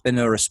this, and there's been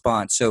no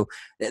response. So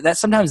that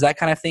sometimes that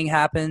kind of thing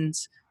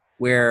happens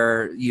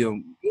where,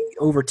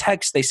 over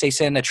text they say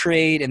send a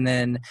trade, and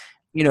then,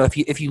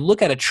 if you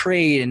look at a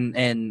trade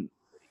and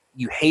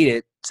you hate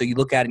it, so you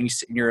look at it and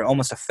you're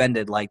almost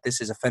offended, like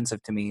this is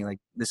offensive to me, like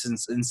this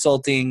is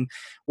insulting,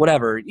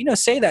 whatever,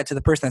 say that to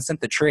the person that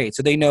sent the trade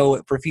so they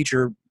know for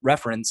future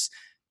reference,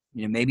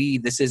 maybe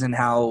this isn't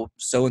how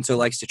so-and-so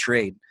likes to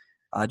trade.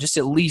 Just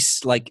at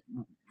least like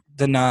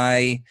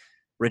deny,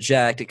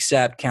 reject,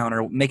 accept,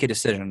 counter, make a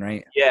decision,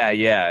 right?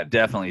 Yeah,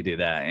 definitely do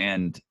that.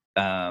 And,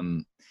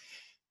 one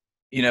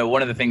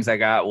of the things I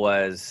got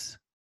was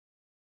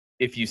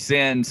if you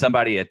send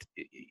somebody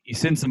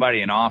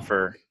an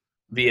offer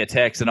via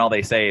text and all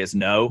they say is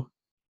no,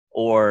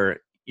 or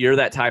you're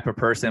that type of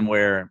person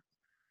where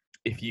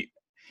I'm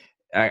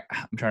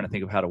trying to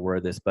think of how to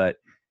word this, but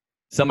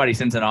somebody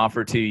sends an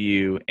offer to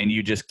you and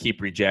you just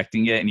keep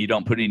rejecting it and you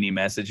don't put any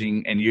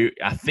messaging, and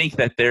I think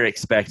that they're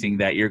expecting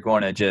that you're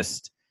going to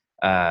just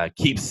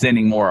keep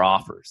sending more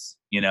offers,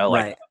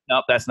 right.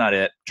 Nope, that's not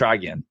it. Try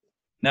again.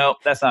 Nope,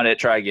 that's not it.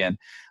 Try again.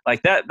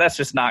 Like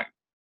that's not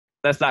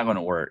going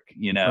to work.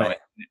 Right.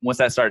 Once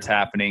that starts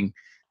happening,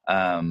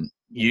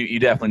 you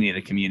definitely need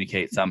to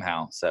communicate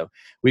somehow. So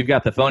we've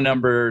got the phone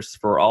numbers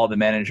for all the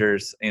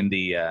managers in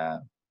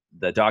the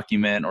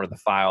document or the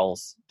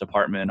files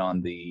department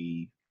on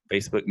the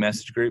Facebook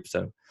message group.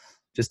 So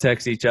just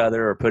text each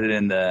other or put it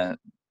in the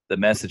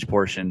message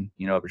portion,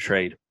 of a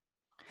trade.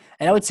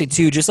 And I would say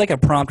too, just like a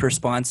prompt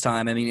response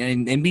time.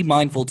 And be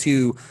mindful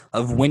too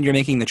of when you're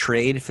making the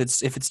trade. If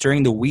it's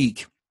during the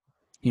week,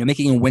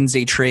 making a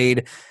Wednesday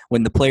trade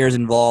when the players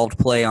involved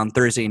play on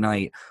Thursday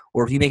night,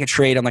 or if you make a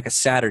trade on like a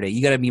Saturday,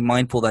 you got to be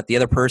mindful that the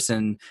other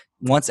person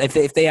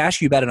if they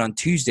ask you about it on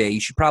Tuesday, you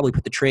should probably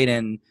put the trade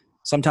in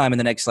sometime in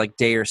the next like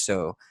day or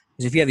so.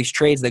 Because if you have these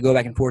trades that go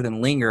back and forth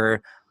and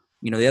linger,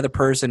 the other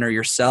person or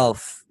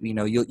yourself,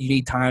 you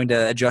need time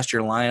to adjust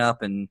your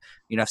lineup. And,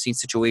 I've seen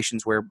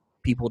situations where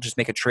people just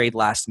make a trade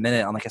last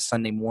minute on like a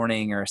Sunday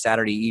morning or a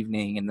Saturday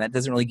evening, and that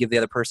doesn't really give the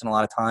other person a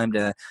lot of time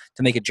to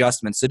make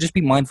adjustments. So just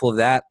be mindful of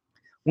that.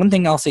 One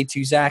thing I'll say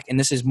too, Zach, and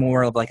this is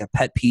more of like a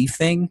pet peeve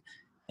thing,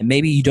 and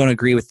maybe you don't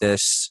agree with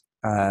this.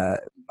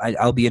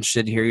 I'll be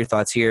interested to hear your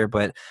thoughts here.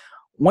 But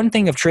one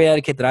thing of trade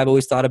etiquette that I've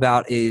always thought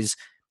about is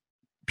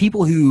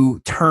people who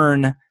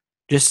turn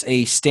just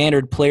a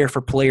standard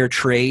player-for-player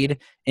trade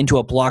into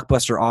a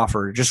blockbuster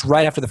offer just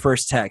right after the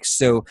first text.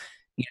 So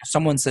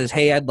someone says,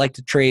 hey, I'd like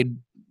to trade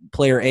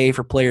player A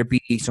for player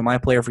B, so my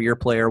player for your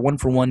player,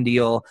 1-for-1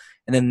 deal.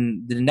 And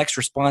then the next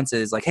response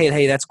is like,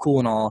 hey, that's cool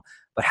and all,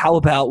 but how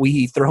about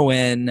we throw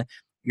in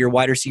your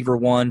wide receiver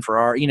one for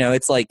our,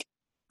 it's like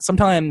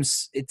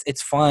sometimes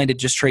it's fine to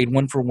just trade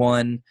one for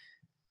one,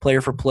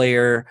 player for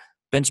player,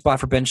 bench spot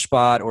for bench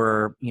spot,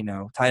 or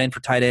tight end for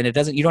tight end.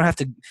 You don't have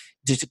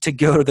to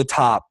go to the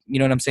top. You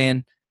know what I'm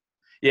saying?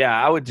 Yeah,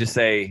 I would just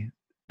say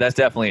that's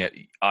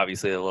definitely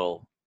obviously a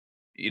little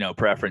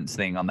preference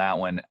thing on that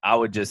one. I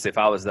would just, if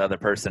I was the other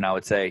person, I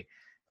would say,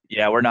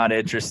 yeah, we're not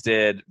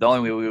interested. The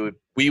only way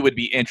we would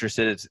be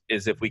interested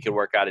is if we could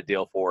work out a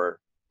deal for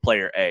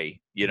player A,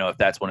 if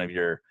that's one of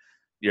your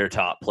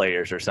top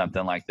players or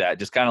something like that.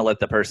 Just kind of let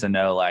the person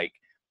know, like,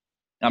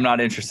 I'm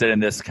not interested in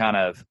this kind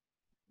of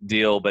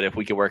deal, but if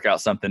we could work out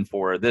something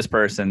for this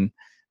person,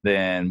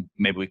 then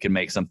maybe we can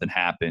make something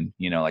happen,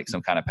 like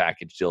some kind of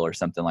package deal or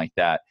something like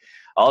that.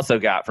 I also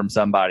got from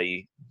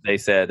somebody, they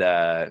said,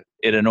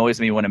 it annoys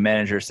me when a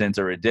manager sends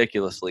a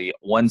ridiculously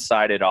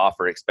one-sided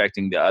offer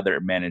expecting the other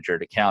manager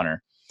to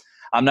counter.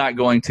 I'm not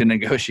going to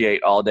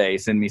negotiate all day.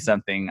 Send me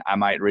something I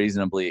might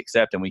reasonably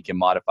accept, and we can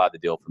modify the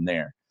deal from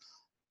there.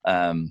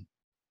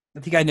 I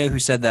think I know who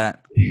said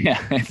that.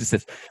 Yeah.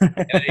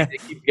 They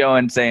keep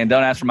going saying,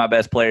 don't ask for my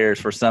best players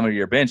for some of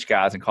your bench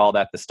guys and call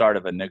that the start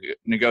of a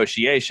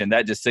negotiation.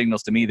 That just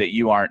signals to me that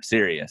you aren't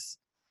serious.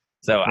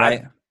 So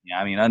right.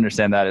 I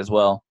understand that as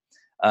well.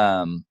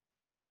 There's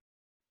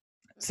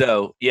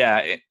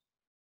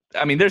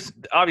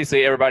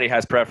obviously everybody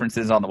has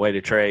preferences on the way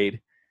to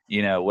trade,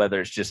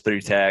 whether it's just through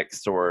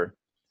text or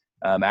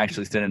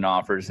actually sending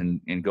offers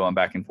and going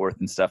back and forth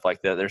and stuff like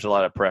that. There's a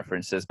lot of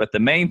preferences, but the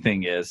main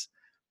thing is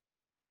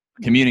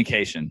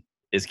communication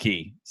is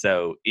key.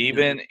 So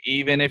even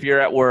if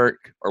you're at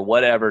work or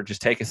whatever,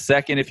 just take a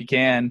second if you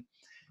can.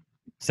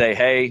 Say,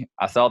 hey,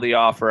 I saw the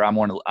offer. I'm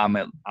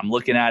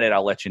looking at it.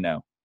 I'll let you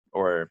know,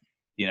 or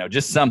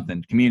just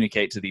something.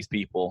 Communicate to these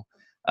people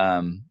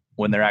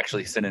when they're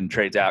actually sending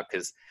trades out,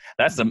 because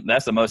that's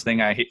the most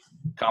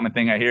common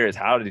thing I hear is,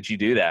 how did you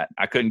do that?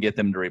 I couldn't get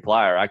them to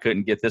reply, or I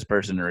couldn't get this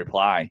person to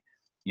reply.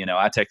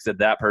 I texted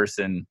that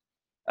person,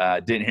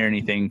 didn't hear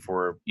anything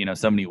for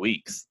so many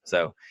weeks.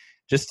 So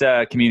just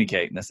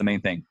communicate. And that's the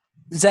main thing.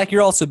 Zach,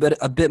 you're also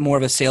a bit more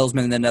of a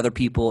salesman than other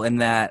people, in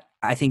that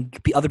I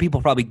think other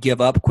people probably give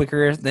up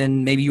quicker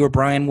than maybe you or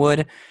Brian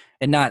would.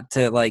 And not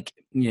to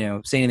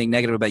say anything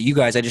negative about you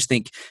guys. I just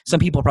think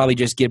some people probably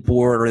just get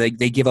bored, or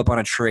they give up on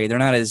a trade. They're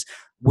not as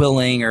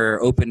willing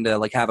or open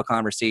to have a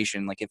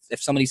conversation. Like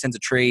if somebody sends a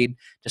trade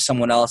to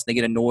someone else and they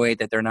get annoyed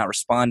that they're not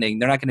responding,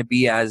 they're not going to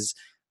be as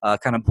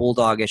kind of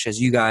bulldogish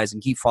as you guys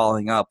and keep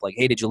following up. Like,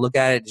 hey, did you look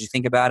at it? Did you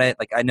think about it?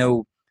 Like, I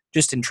know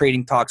just in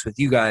trading talks with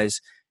you guys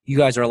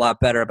are a lot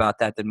better about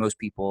that than most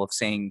people, of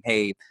saying,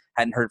 hey,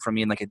 hadn't heard from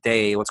you in like a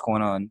day. What's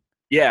going on?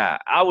 Yeah,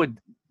 I would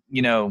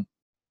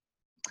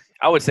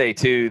say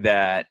too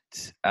that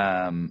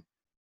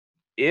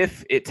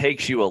if it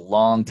takes you a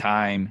long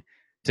time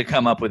to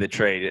come up with a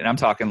trade, and I'm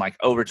talking like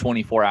over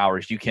 24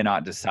 hours, you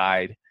cannot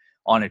decide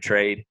on a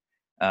trade,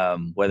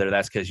 whether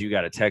that's because you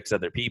got to text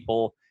other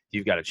people,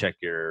 you've got to check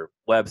your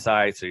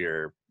websites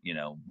or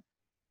your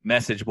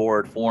message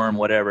board forum,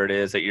 whatever it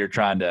is that you're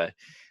trying to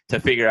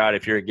figure out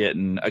if you're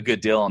getting a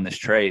good deal on this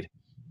trade.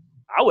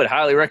 I would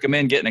highly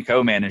recommend getting a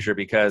co-manager,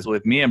 because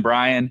with me and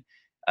Brian,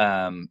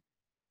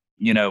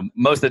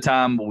 most of the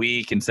time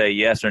we can say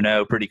yes or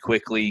no pretty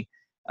quickly.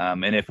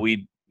 And if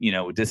we,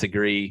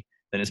 disagree,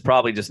 then it's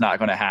probably just not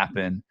going to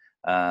happen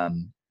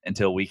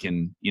until we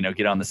can,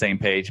 get on the same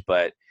page.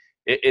 But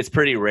it's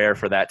pretty rare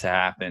for that to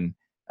happen.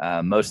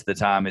 Most of the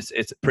time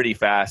it's pretty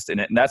fast.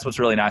 And that's what's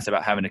really nice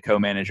about having a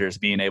co-manager, is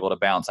being able to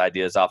bounce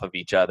ideas off of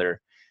each other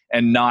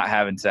and not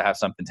having to have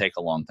something take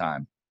a long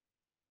time.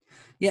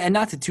 Yeah, and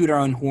not to toot our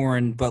own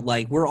horn, but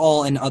we're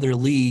all in other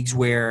leagues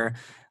where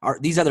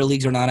these other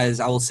leagues are not as,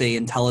 I will say,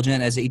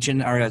 intelligent as as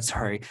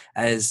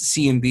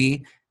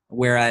CMB.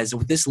 Whereas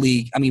with this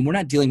league, we're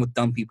not dealing with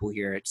dumb people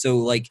here.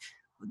 So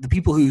the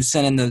people who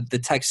sent in the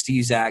text to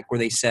you, Zach, where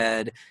they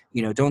said,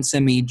 don't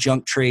send me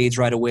junk trades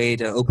right away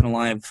to open a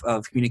line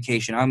of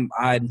communication.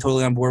 I'm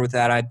totally on board with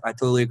that. I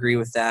totally agree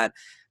with that,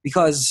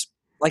 because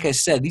like I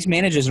said, these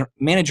managers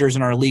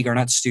in our league are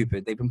not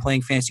stupid. They've been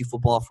playing fantasy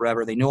football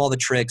forever. They know all the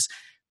tricks.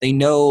 They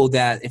know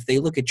that if they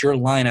look at your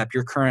lineup,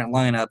 your current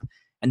lineup,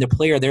 and the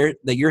player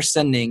that you're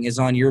sending is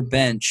on your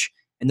bench,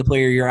 and the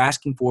player you're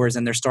asking for is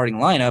in their starting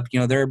lineup,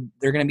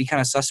 they're going to be kind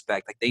of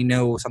suspect. Like, they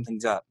know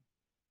something's up.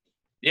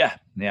 Yeah,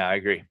 I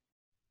agree.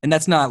 And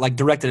that's not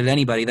directed at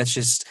anybody. That's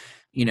just,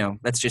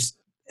 that's just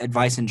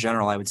advice in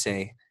general, I would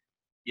say.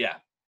 Yeah.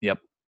 Yep.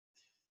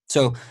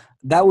 So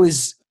that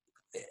was,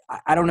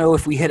 I don't know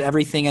if we hit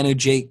everything. I know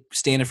Jake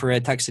Standifer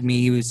had texted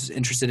me. He was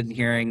interested in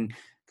hearing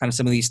kind of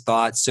some of these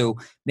thoughts. So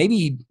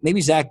maybe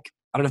Zach,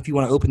 I don't know if you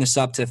want to open this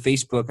up to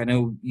Facebook. I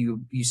know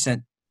you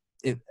sent,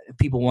 if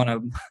people want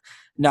to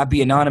not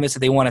be anonymous,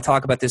 if they want to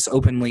talk about this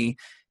openly,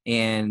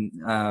 and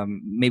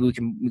maybe we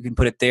can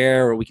put it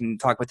there, or we can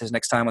talk about this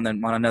next time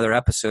on another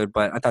episode.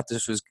 But I thought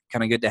this was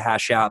kind of good to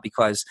hash out,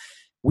 because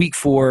week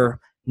 4,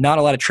 not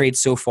a lot of trades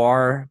so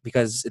far,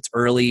 because it's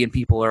early and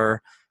people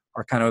are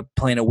kind of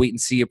playing a wait and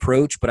see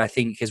approach. But I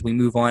think as we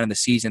move on in the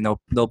season,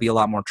 there'll be a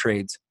lot more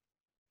trades.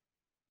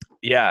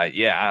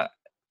 Yeah.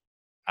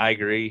 I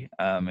agree.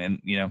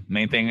 And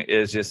main thing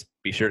is just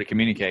be sure to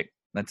communicate.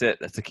 That's it.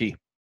 That's the key.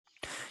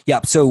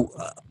 Yep. So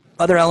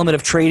other element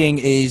of trading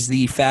is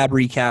the Fab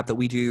recap that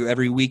we do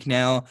every week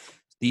now,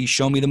 the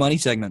Show Me the Money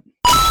segment.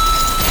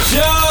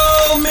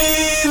 Show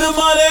me the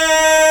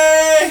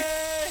money!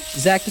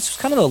 Zach, this was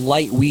kind of a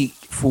light week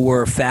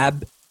for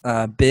Fab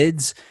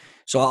bids.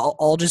 So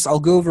I'll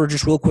go over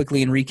just real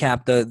quickly and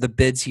recap the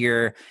bids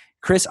here.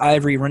 Chris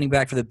Ivory, running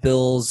back for the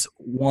Bills,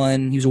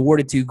 won. He was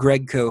awarded to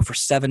Greg Coe for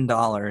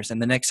 $7, and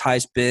the next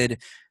highest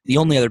bid, the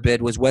only other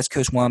bid, was West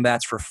Coast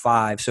Wombats for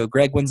 $5. So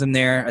Greg wins him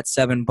there at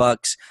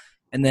 $7.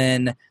 And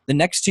then the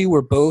next two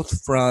were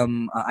both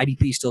from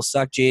IDP Still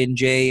Suck,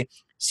 J&J.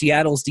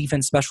 Seattle's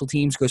defense special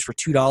teams goes for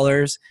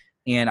 $2,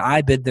 and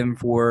I bid them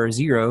for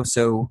 $0.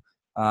 So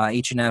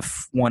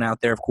H&F won out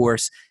there, of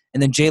course.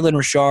 And then Jalen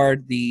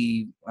Richard,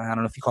 I don't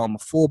know if you call him a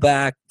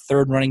fullback,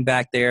 third running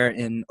back there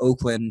in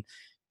Oakland,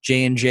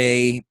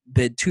 J&J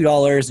bid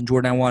 $2, and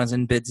Jordan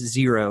Iwanizon bids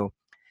 $0.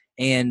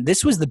 And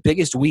this was the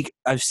biggest week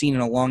I've seen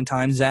in a long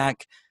time,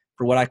 Zach,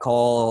 for what I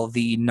call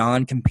the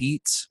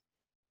non-competes.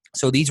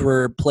 So these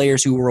were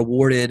players who were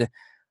awarded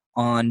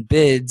on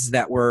bids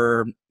that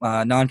were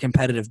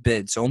non-competitive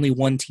bids. So only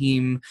one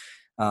team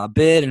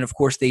bid, and of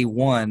course they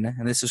won.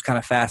 And this was kind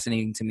of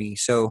fascinating to me.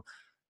 So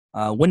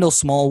Wendell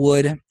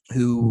Smallwood,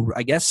 who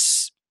I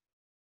guess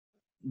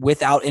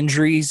without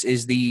injuries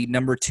is the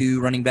number 2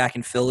 running back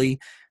in Philly,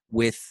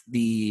 with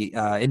the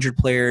injured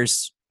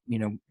players,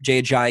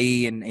 Jay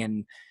Ajayi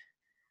and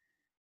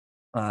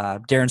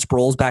Darren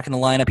Sproles back in the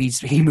lineup.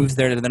 He moves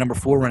there to the number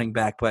 4 running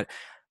back. But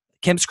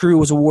Kemp's crew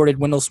was awarded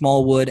Wendell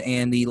Smallwood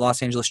and the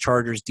Los Angeles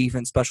Chargers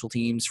defense special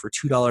teams for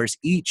 $2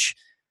 each.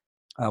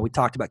 We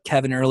talked about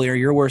Kevin earlier.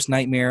 Your worst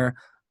nightmare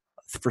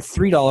for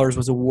 $3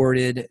 was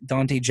awarded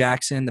Dante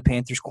Jackson, the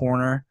Panthers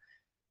corner.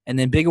 And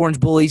then Big Orange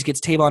Bullies gets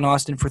Tavon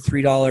Austin for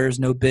 $3.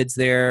 No bids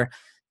there.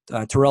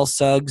 Terrell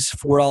Suggs,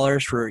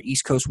 $4 for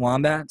East Coast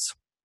Wombats.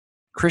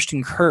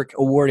 Christian Kirk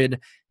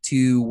awarded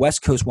to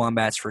West Coast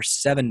Wombats for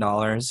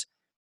 $7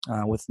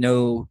 with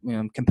no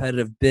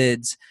competitive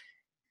bids.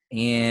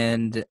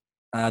 And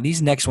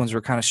these next ones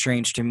were kind of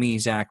strange to me,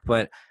 Zach.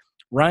 But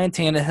Ryan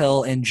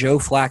Tannehill and Joe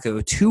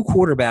Flacco, 2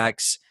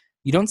 quarterbacks.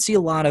 You don't see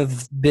a lot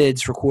of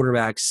bids for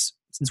quarterbacks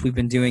since we've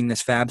been doing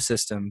this Fab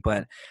system.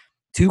 But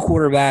 2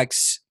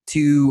 quarterbacks,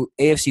 2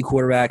 AFC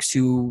quarterbacks,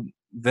 2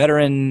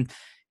 veteran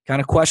kind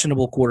of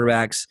questionable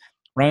quarterbacks,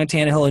 Ryan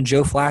Tannehill and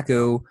Joe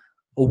Flacco,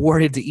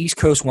 awarded to East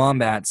Coast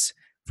Wombats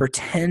for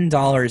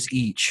 $10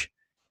 each.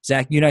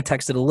 Zach, you and I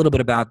texted a little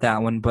bit about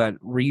that one, but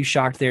were you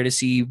shocked there to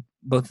see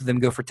both of them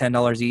go for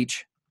 $10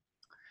 each?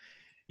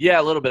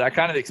 Yeah, a little bit. I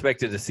kind of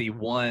expected to see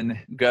one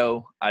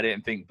go. I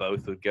didn't think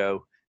both would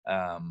go.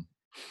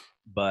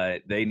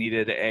 But they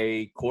needed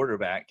a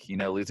quarterback,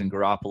 losing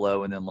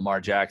Garoppolo, and then Lamar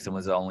Jackson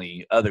was the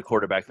only other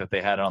quarterback that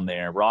they had on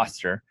their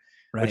roster.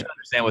 Right. Which I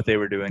understand what they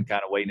were doing,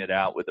 kind of waiting it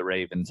out with the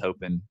Ravens,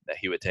 hoping that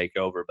he would take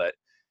over. But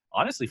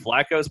honestly,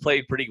 Flacco's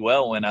played pretty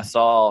well. When I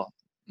saw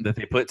that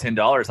they put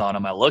 $10 on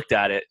him, I looked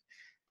at it,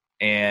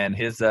 and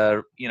his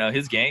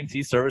games,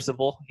 he's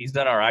serviceable. He's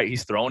done all right.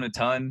 He's thrown a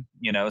ton,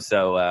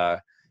 so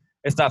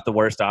it's not the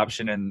worst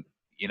option. And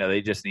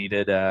they just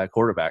needed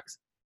quarterbacks.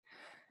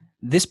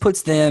 This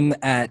puts them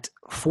at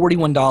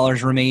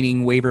 $41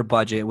 remaining waiver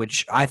budget,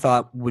 which I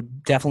thought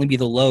would definitely be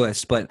the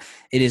lowest, but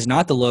it is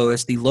not the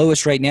lowest. The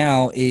lowest right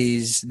now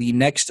is the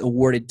next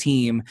awarded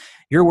team.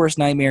 Your worst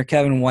nightmare,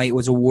 Kevin White,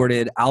 was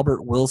awarded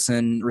Albert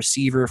Wilson,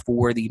 receiver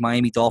for the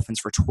Miami Dolphins,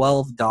 for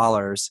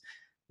 $12,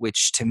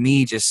 which to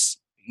me just,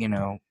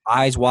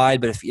 eyes wide.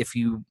 But if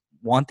you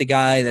want the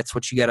guy, that's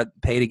what you got to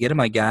pay to get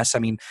him, I guess. I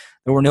mean,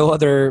 there were no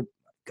other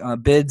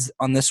bids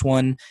on this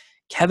one.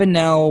 Kevin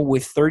now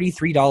with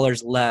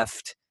 $33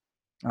 left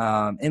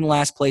in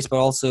last place, but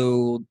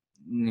also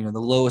the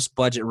lowest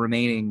budget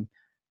remaining.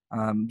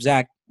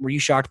 Zach, were you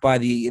shocked by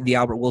the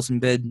Albert Wilson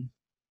bid?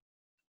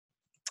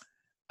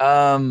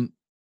 Yeah,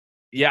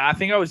 I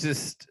think I was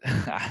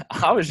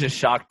just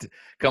shocked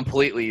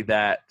completely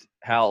that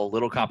how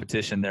little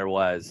competition there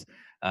was,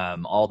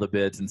 all the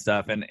bids and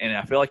stuff, and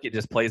I feel like it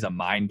just plays a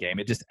mind game.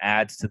 It just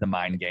adds to the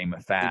mind game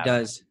of Fab. It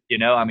does.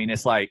 I mean,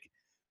 it's like,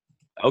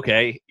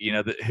 okay,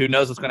 who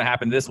knows what's going to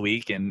happen this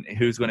week and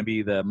who's going to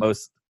be the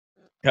most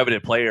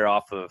coveted player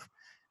off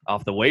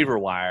the waiver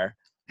wire.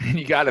 And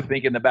you got to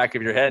think in the back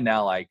of your head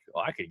now, like,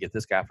 I could get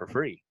this guy for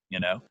free.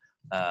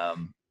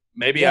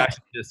 Maybe I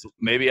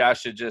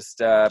should just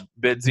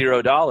bid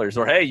 $0,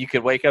 or hey, you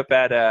could wake up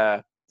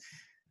at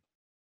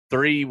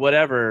 3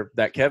 whatever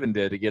that Kevin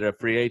did to get a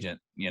free agent.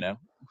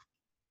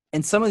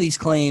 And some of these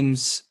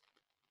claims,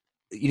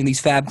 these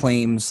Fab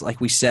claims, like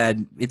we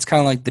said, it's kind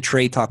of like the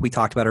trade talk we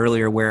talked about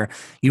earlier, where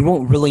you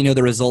won't really know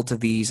the result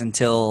of these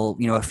until,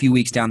 a few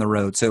weeks down the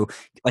road. So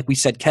like we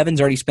said, Kevin's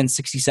already spent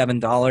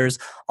 $67.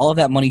 All of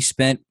that money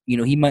spent,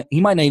 he might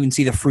not even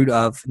see the fruit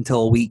of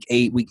until week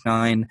 8, week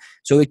 9.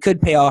 So it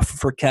could pay off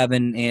for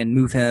Kevin and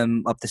move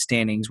him up the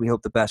standings. We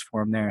hope the best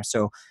for him there.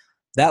 So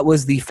that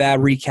was the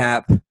Fab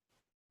recap.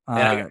 We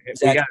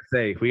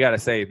gotta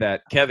say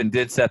that Kevin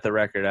did set the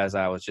record, as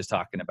I was just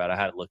talking about. I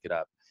had to look it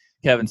up.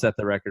 Kevin set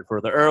the record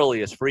for the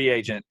earliest free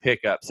agent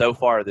pickup so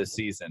far this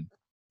season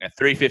at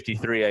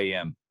 3:53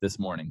 a.m. this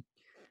morning.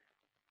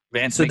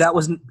 So that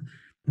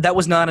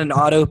was not an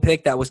auto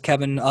pick. That was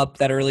Kevin up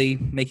that early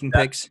making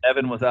picks.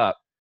 Kevin was up.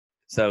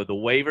 So the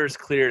waivers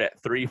cleared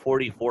at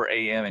 3:44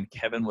 a.m. and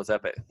Kevin was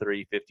up at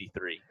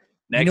 3:53.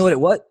 You know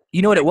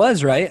what it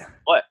was, right?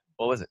 What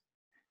was it?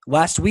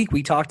 Last week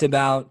we talked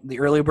about the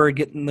early bird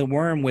getting the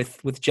worm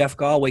with Jeff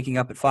Gall waking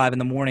up at 5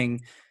 a.m.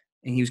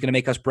 and he was going to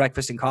make us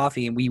breakfast and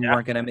coffee, and we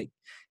weren't going to make.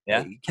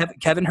 Yeah.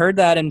 Kevin heard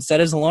that and set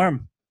his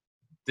alarm.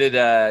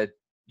 Did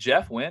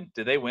Jeff win?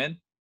 Did they win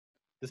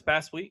this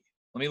past week?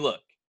 Let me look.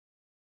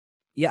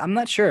 Yeah, I'm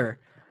not sure.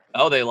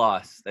 Oh, they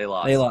lost. They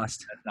lost.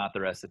 That's not the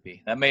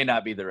recipe. That may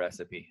not be the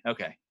recipe.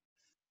 Okay.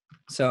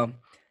 So.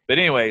 But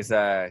anyways,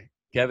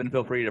 Kevin,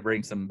 feel free to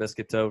bring some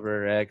biscuits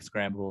over, eggs,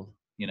 scrambled,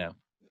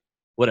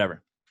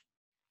 whatever.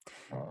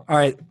 All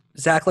right,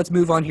 Zach, let's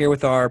move on here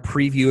with our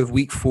preview of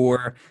Week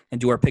 4 and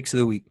do our picks of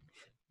the week.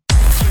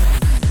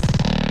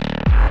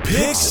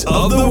 Picks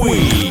of the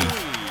week.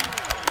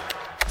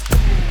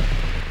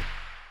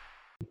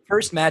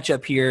 First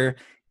matchup here,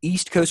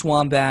 East Coast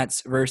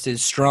Wombats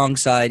versus Strong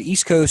Side.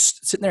 East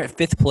Coast sitting there at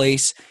 5th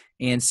place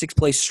and 6th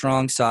place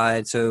Strong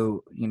Side.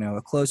 So,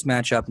 a close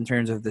matchup in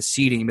terms of the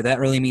seeding, but that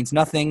really means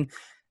nothing.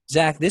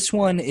 Zach, this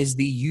one is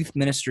the Youth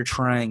Minister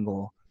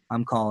Triangle,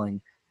 I'm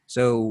calling.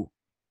 So,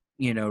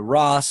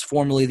 Ross,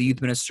 formerly the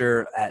Youth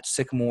Minister at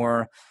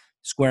Sycamore,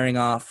 squaring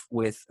off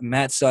with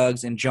Matt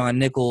Suggs and John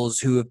Nichols,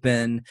 who have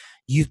been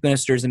youth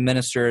ministers and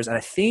ministers at,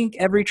 I think,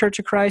 every Church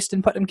of Christ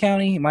in Putnam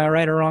County. Am I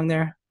right or wrong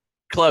there?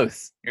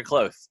 Close. You're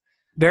close.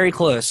 Very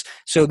close.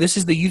 So this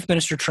is the Youth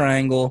Minister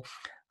Triangle.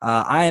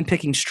 I am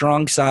picking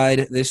Strong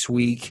Side this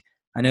week.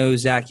 I know,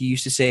 Zach, you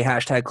used to say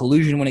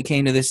 #collusion when it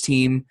came to this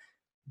team,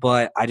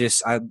 but I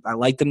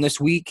like them this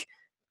week.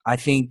 I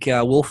think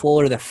Will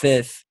Fuller, the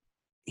 5th,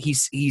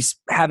 he's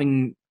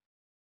having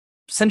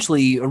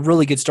essentially a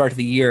really good start to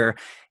the year.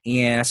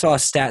 And I saw a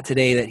stat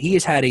today that he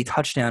has had a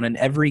touchdown in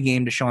every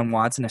game Deshaun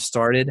Watson has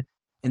started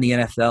in the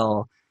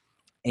NFL.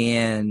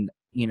 And,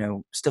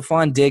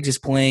 Stephon Diggs is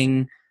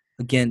playing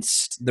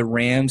against the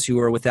Rams, who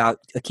are without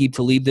Aqib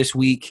Talib this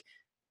week.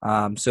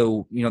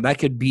 So, that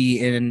could be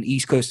in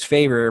East Coast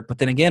favor. But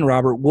then again,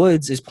 Robert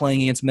Woods is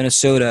playing against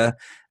Minnesota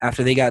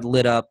after they got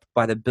lit up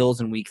by the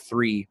Bills in Week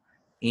 3.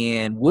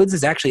 And Woods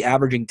is actually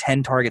averaging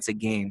 10 targets a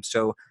game.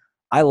 So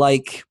I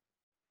like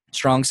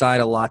Strong Side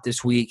a lot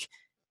this week.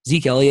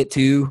 Zeke Elliott,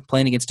 too,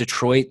 playing against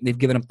Detroit. They've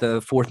given up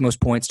the 4th most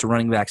points to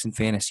running backs in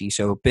fantasy.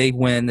 So big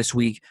win this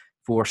week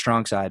for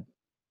Strong Side.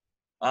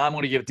 I'm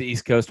going to give it to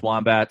East Coast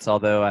Wombats,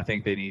 although I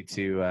think they need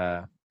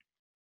to,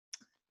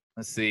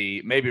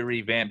 maybe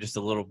revamp just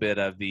a little bit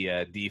of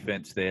the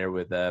defense there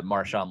with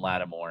Marshawn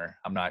Lattimore.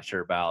 I'm not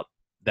sure about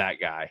that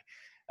guy.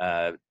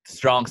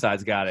 Strong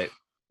Side's got it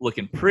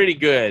looking pretty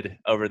good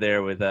over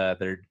there with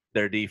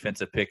their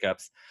defensive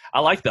pickups.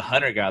 I like the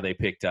Hunter guy they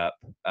picked up.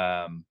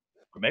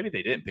 Or maybe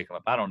they didn't pick him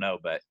up. I don't know,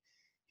 but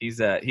he's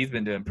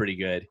been doing pretty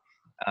good.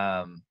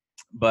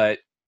 But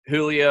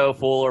Julio,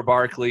 Fuller,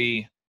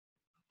 Barkley,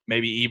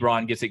 maybe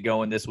Ebron gets it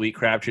going this week.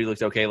 Crabtree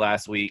looked okay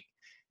last week.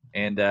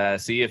 And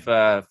see if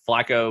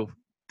Flacco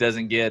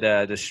doesn't get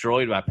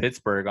destroyed by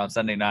Pittsburgh on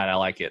Sunday night. I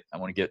like it. I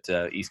want to get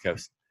to East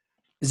Coast.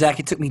 Zach,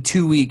 it took me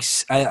 2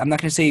 weeks. I'm not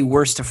going to say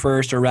worst to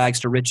first or rags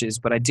to riches,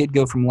 but I did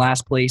go from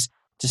last place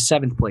to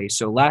 7th place.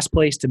 So last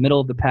place to middle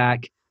of the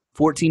pack,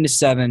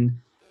 14-7.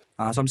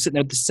 So I'm sitting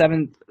at the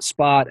 7th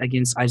spot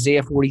against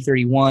Isaiah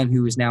 4031,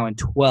 who is now in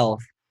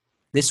 12th.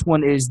 This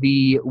one is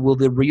Will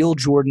the Real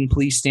Jordan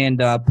Please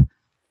Stand Up?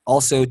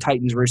 Also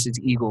Titans versus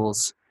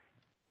Eagles.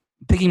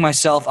 Picking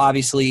myself,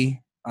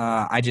 obviously.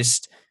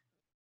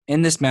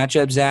 In this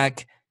matchup,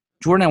 Zach,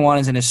 Jordan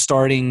Iwanisson is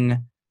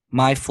starting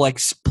my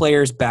flex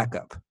player's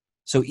backup.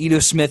 So Ito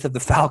Smith of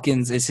the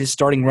Falcons is his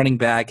starting running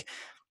back,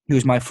 who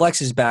is my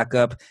flex's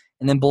backup.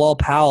 And then Bilal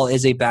Powell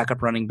is a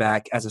backup running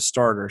back as a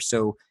starter.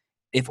 So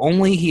if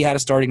only he had a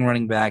starting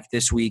running back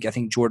this week, I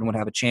think Jordan would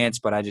have a chance,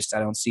 but I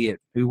don't see it.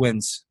 Who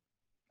wins?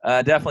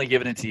 Definitely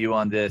giving it to you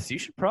on this. You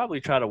should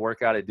probably try to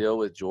work out a deal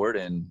with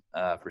Jordan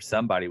for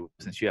somebody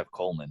since you have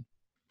Coleman.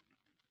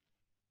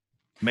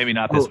 Maybe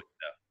not this week,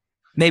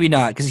 though. Maybe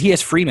not, because he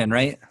has Freeman,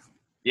 right?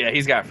 Yeah,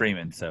 he's got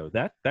Freeman, so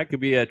that could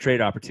be a trade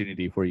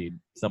opportunity for you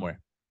somewhere.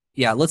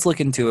 Yeah, let's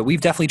look into it.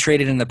 We've definitely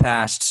traded in the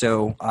past,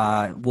 so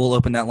we'll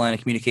open that line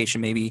of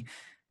communication maybe.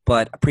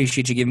 But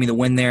appreciate you giving me the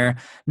win there.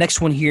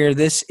 Next one here,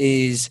 this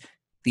is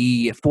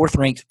the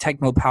 4th-ranked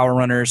Tecmo Power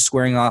Runners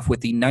squaring off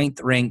with the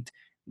 9th-ranked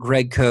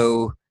Greg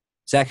Coe.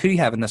 Zach, who do you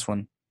have in this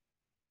one?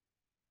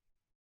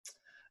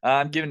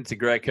 I'm giving it to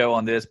Greg Coe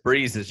on this.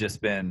 Breeze has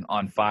just been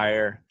on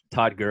fire.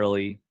 Todd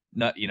Gurley,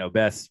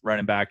 best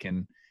running back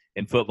in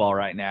football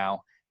right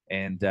now.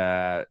 And,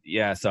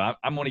 so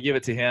I'm going to give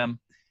it to him.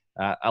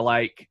 I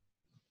like,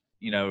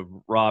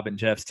 Rob and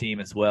Jeff's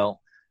team as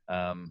well.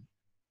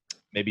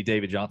 Maybe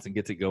David Johnson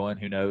gets it going.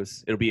 Who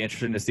knows? It'll be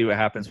interesting to see what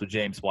happens with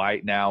James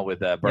White now with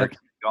Burke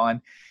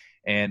gone.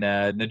 And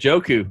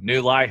Njoku,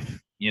 new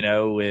life,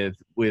 with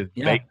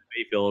Baker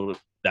Mayfield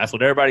that's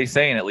what everybody's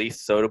saying, at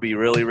least. So it'll be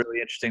really,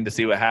 really interesting to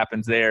see what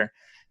happens there.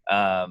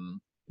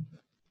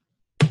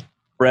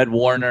 Fred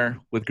Warner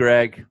with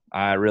Greg.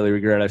 I really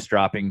regret us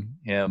dropping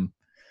him.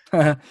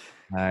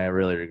 I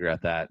really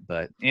regret that.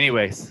 But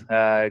anyways,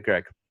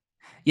 Greg.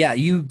 Yeah,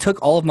 you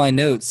took all of my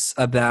notes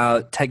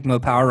about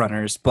Tecmo Power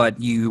Runners, but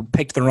you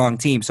picked the wrong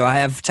team. So I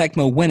have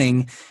Tecmo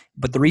winning,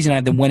 but the reason I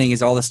have them winning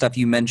is all the stuff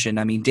you mentioned.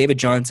 I mean, David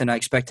Johnson, I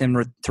expect him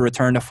to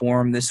return to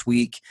form this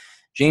week.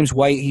 James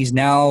White, he's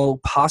now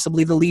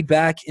possibly the lead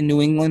back in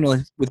New England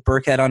with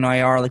Burkhead on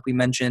IR, like we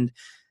mentioned.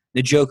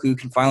 Njoku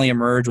can finally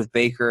emerge with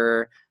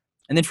Baker.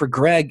 And then for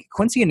Greg,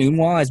 Quincy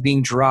Enunwa is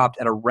being dropped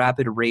at a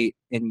rapid rate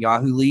in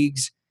Yahoo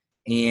leagues,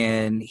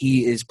 and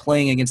he is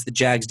playing against the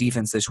Jags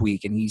defense this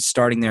week, and he's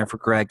starting there for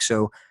Greg.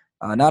 So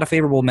not a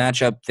favorable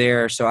matchup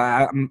there. So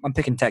I'm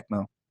picking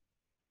Tecmo.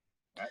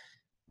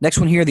 Next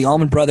one here, the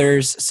Allman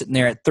Brothers sitting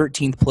there at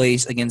 13th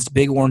place against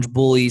Big Orange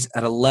Bullies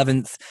at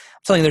 11th.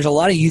 I'm telling you, there's a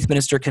lot of Youth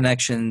Minister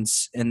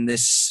connections in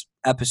this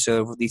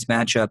episode with these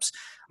matchups.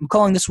 I'm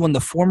calling this one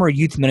the former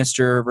Youth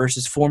Minister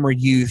versus former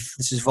Youth.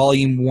 This is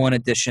Volume 1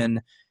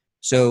 edition.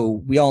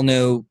 So we all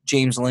know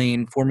James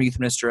Lane, former Youth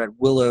Minister at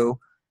Willow,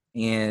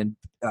 and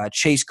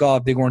Chase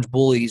Goff, Big Orange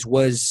Bullies,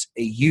 was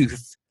a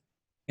youth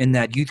in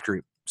that youth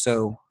group.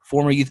 So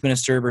former Youth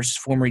Minister versus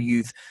former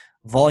Youth,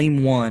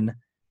 Volume 1.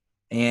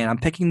 And I'm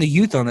picking the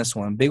youth on this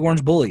one, Big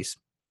Orange Bullies.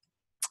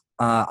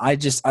 I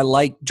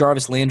like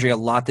Jarvis Landry a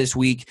lot this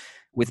week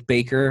with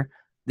Baker.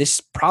 This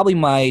is probably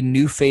my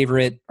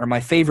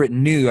favorite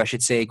new, I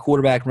should say,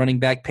 quarterback running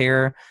back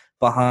pair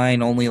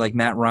behind only like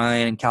Matt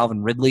Ryan and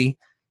Calvin Ridley.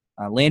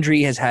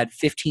 Landry has had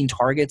 15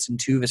 targets in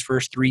 2 of his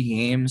first 3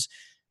 games.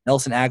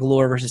 Nelson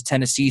Aguilar versus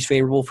Tennessee is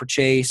favorable for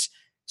Chase,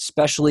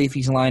 especially if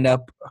he's lined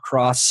up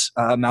across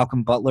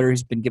Malcolm Butler,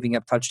 who's been giving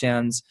up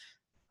touchdowns.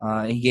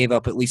 He gave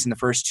up at least in the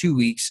first 2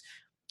 weeks.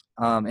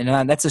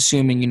 And that's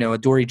assuming,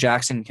 Adoree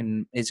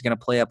Jackson is going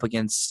to play up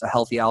against a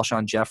healthy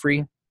Alshon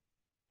Jeffrey.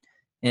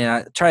 And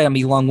I try to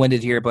be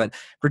long-winded here, but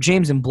for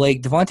James and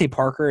Blake, Devontae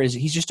Parker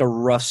he's just a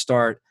rough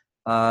start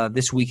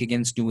this week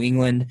against New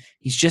England.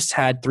 He's just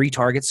had 3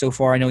 targets so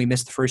far. I know he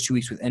missed the first 2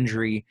 weeks with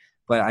injury,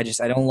 but I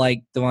don't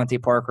like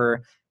Devontae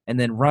Parker. And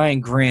then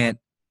Ryan Grant.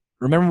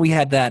 Remember we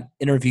had that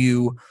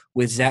interview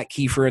with Zach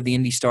Kiefer of the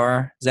Indy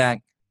Star,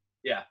 Zach?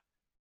 Yeah.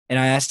 And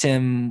I asked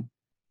him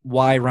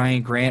why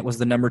Ryan Grant was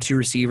the number 2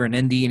 receiver in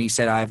Indy, and he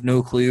said, I have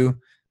no clue.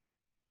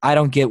 I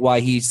don't get why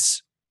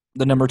he's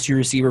the number 2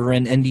 receiver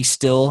in Indy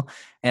still,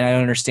 and I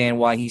don't understand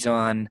why he's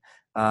on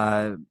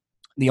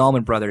the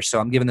Allman Brothers. So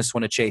I'm giving this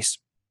one a Chase.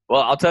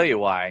 Well, I'll tell you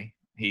why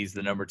he's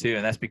the number 2,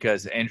 and that's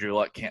because Andrew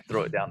Luck can't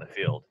throw it down the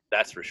field.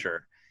 That's for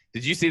sure.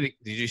 Did you see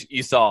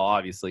you saw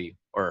obviously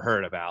or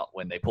heard about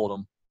when they pulled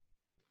him?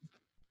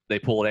 They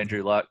pulled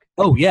Andrew Luck.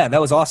 Oh yeah, that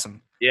was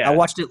awesome. Yeah, I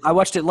watched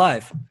it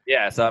live.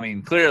 Yeah, so I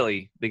mean,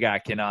 clearly the guy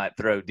cannot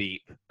throw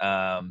deep.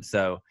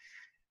 So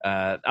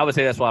I would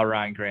say that's why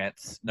Ryan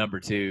Grant's number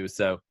 2.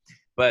 So,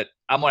 but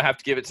I'm gonna have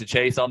to give it to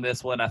Chase on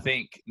this one. I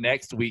think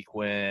next week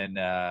when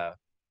does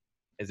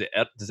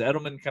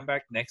Edelman come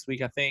back next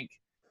week? I think.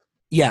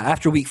 Yeah,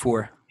 after week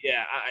 4.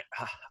 Yeah,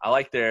 I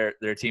like their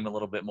team a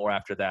little bit more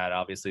after that.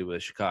 Obviously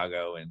with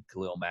Chicago and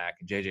Khalil Mack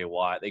and J.J.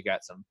 Watt, they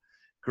got some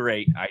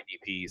great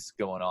IDPs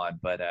going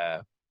on. But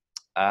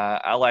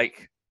I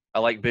like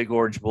Big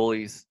Orange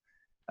Bullies.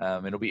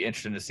 It'll be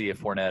interesting to see if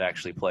Fournette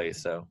actually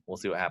plays. So we'll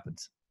see what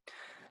happens.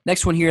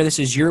 Next one here, this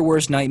is Your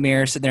Worst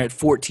Nightmare, sitting there at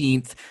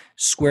 14th,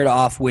 squared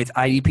off with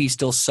IDP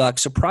Still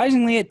Sucks.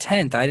 Surprisingly at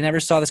 10th. I never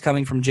saw this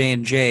coming from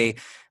J&J.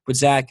 But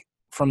Zach,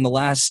 from the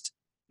last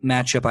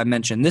matchup I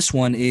mentioned, this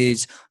one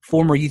is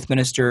former Youth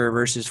Minister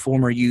versus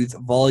former Youth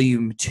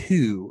Volume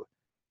 2.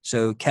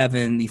 So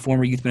Kevin, the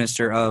former Youth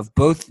Minister of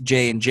both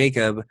Jay and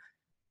Jacob.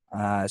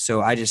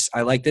 So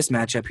I like this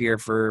matchup here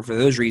for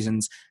those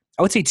reasons.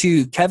 I would say,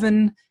 too,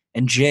 Kevin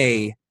and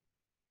Jay,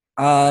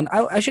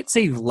 I should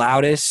say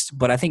loudest,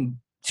 but I think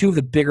 2 of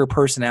the bigger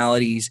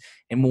personalities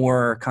and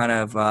more kind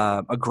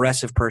of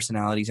aggressive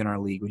personalities in our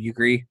league. Would you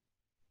agree?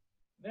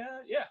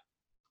 Yeah.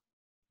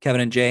 Kevin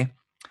and Jay.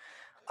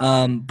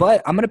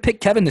 But I'm going to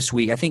pick Kevin this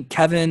week. I think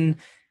Kevin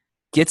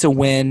gets a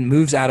win,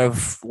 moves out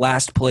of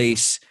last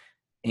place,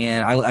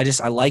 and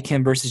I like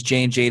him versus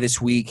J&J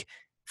this week.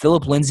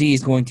 Philip Lindsay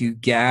is going to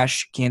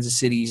gash Kansas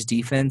City's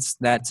defense.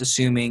 That's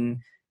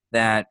assuming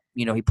that,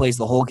 he plays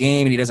the whole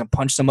game and he doesn't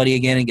punch somebody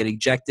again and get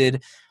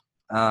ejected.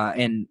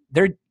 And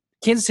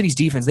Kansas City's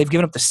defense, they've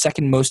given up the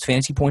 2nd most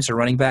fantasy points to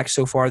running back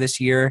so far this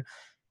year.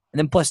 And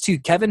then plus 2,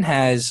 Kevin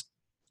has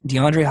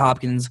DeAndre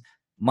Hopkins,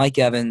 Mike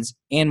Evans,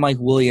 and Mike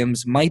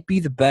Williams. Might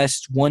be the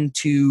best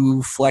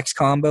 1-2 flex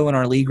combo in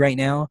our league right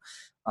now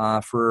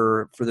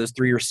for those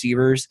 3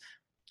 receivers.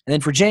 And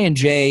then for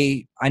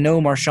J&J, I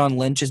know Marshawn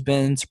Lynch has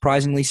been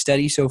surprisingly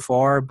steady so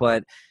far,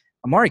 but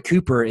Amari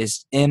Cooper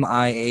is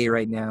MIA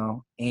right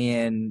now.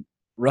 And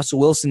Russell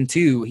Wilson,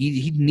 too.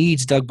 He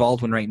needs Doug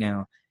Baldwin right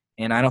now.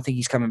 And I don't think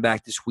he's coming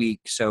back this week.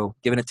 So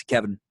giving it to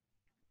Kevin.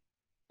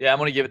 Yeah, I'm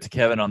going to give it to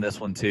Kevin on this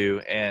one,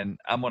 too. And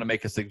I'm going to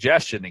make a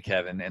suggestion to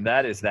Kevin, and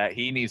that is that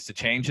he needs to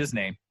change his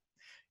name.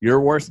 Your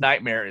worst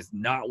nightmare is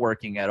not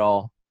working at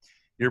all.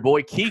 Your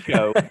boy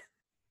Kiko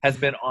has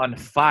been on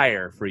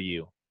fire for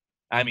you.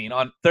 I mean,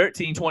 on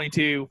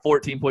 13.22,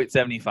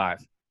 14.75.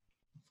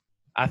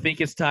 I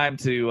think it's time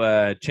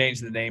to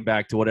change the name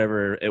back to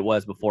whatever it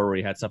was before, where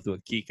we had something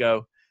with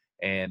Kiko,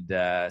 and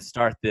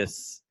start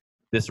this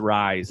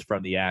rise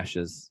from the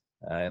ashes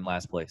in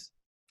last place.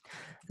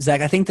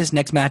 Zach, I think this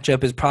next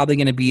matchup is probably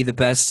going to be the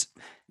best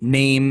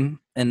name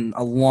in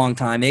a long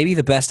time, maybe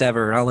the best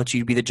ever. I'll let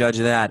you be the judge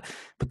of that.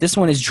 But this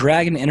one is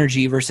Dragon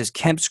Energy versus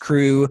Kemp's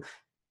Crew.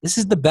 This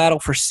is the battle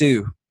for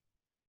Sue.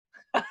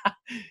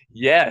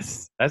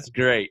 Yes, that's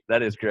great.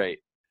 That is great.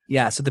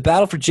 Yeah, so the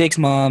battle for Jake's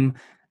mom,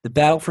 the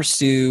battle for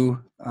Sue.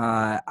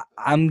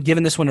 I'm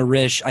giving this one to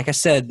Rish. Like I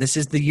said, this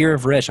is the year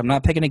of Rish. I'm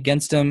not picking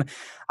against him.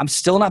 I'm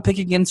still not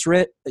picking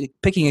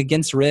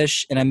against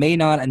Rish, and I may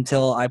not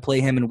until I play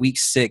him in week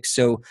 6.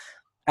 So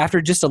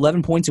after just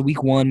 11 points in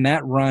week 1,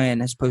 Matt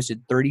Ryan has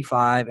posted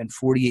 35 and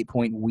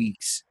 48-point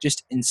weeks.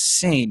 Just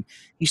insane.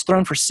 He's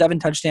thrown for 7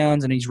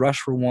 touchdowns, and he's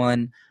rushed for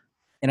 1.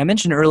 And I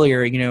mentioned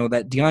earlier,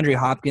 that DeAndre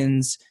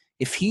Hopkins,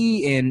 if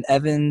he and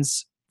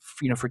Evans,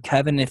 for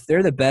Kevin, if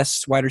they're the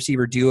best wide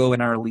receiver duo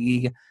in our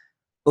league,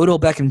 Odell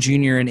Beckham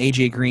Jr. and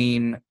A.J.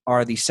 Green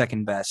are the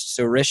second best.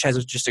 So Rish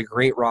has just a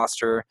great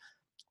roster,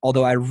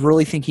 although I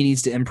really think he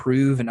needs to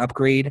improve and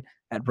upgrade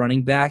at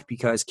running back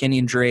because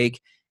Kenyon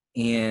Drake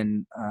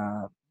and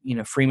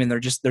Freeman,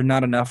 they're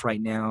not enough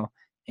right now,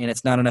 and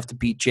it's not enough to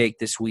beat Jake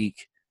this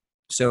week.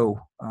 So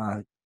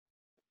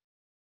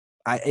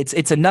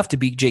it's enough to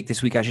beat Jake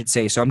this week, I should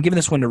say. So I'm giving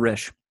this one to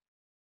Rish.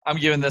 I'm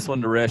giving this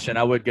one to Rish, and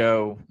I would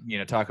go,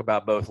 talk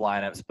about both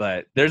lineups,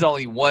 but there's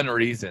only one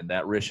reason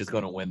that Rish is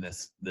going to win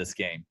this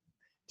game.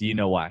 Do you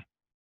know why?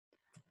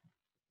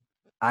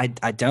 I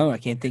don't. I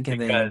can't think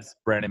of it. Because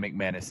Brandon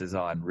McManus is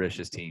on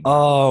Rish's team.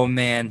 Oh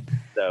man.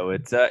 So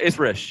it's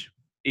Rish.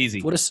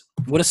 Easy. What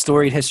a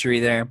storied history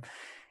there.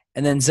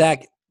 And then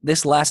Zach,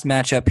 this last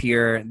matchup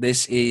here,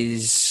 this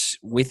is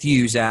with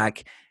you,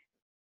 Zach.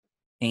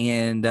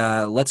 And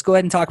let's go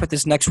ahead and talk about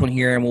this next one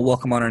here, and we'll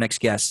welcome on our next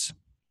guest.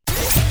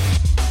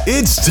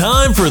 It's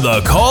time for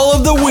the Call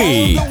of the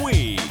Week.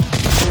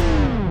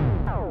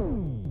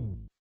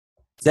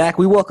 Zach,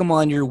 we welcome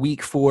on your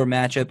Week 4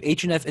 matchup.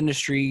 H&F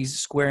Industries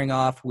squaring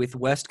off with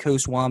West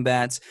Coast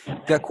Wombats.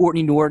 We've got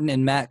Courtney Norton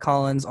and Matt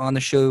Collins on the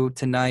show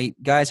tonight.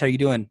 Guys, how are you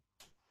doing?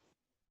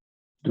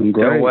 Doing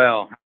great. Doing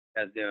well.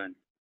 How you guys doing?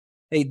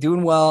 Hey,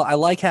 doing well. I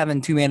like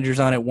having 2 managers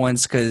on at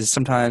once because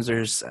sometimes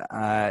there's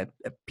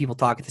people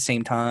talk at the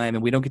same time,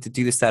 and we don't get to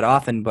do this that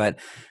often. But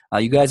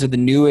you guys are the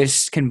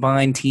newest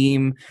combined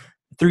team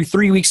through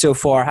 3 weeks so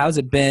far. How's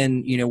it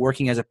been,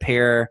 working as a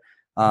pair,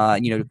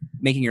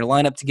 making your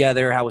lineup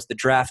together? How was the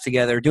draft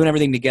together? Doing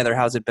everything together.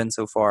 How's it been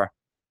so far?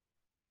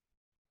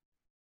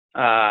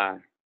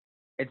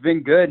 It's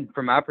been good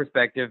from my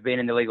perspective, being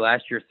in the league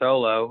last year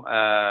solo.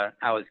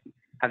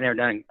 I've never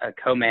done a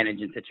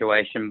co-managing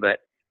situation, but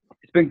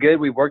it's been good.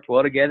 We've worked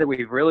well together.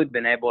 We've really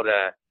been able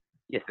to,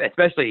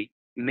 especially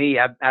me,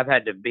 I've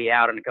had to be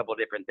out on a couple of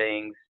different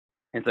things.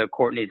 And so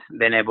Courtney's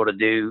been able to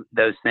do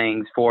those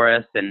things for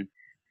us. And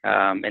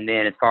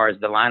then as far as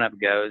the lineup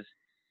goes,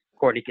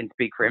 Courtney can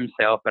speak for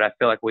himself, but I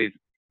feel like we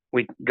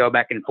go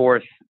back and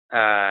forth,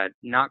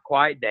 not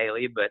quite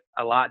daily, but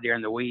a lot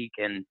during the week,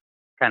 and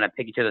kind of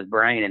pick each other's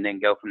brain and then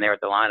go from there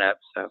with the lineup.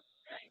 So.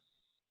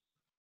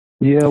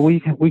 Yeah,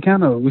 we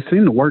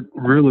seem to work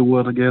really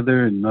well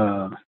together, and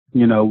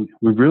we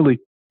really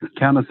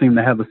kind of seem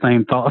to have the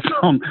same thoughts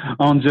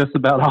on just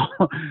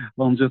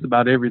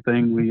about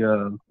everything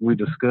we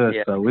discuss.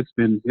 Yeah. So it's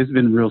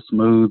been real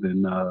smooth,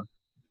 and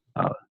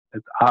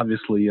it's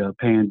obviously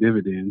paying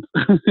dividends.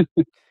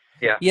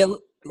 Yeah.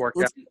 Worked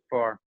out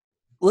far.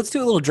 Let's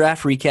do a little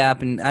draft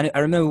recap. And I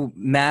remember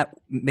Matt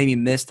maybe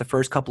missed the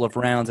first couple of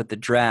rounds at the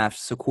draft.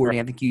 So Courtney,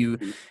 I think you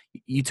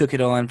took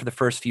it on for the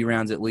first few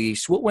rounds at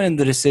least. What went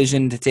into the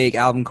decision to take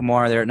Alvin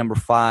Kamara there at number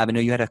 5? I know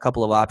you had a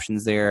couple of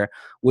options there.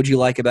 What did you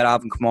like about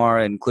Alvin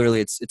Kamara? And clearly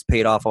it's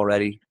paid off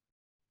already.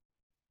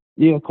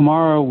 Yeah,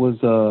 Kamara was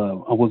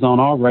on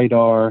our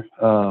radar,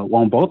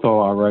 on both of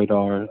our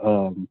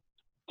radar,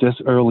 just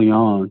early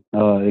on,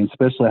 and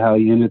especially how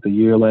he ended the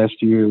year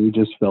last year. We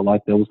just felt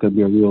like that was going to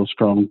be a real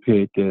strong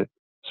pick,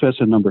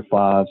 especially number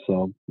 5.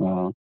 So,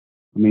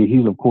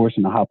 he's, of course,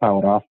 in a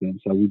high-powered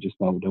offense, so we just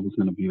thought that was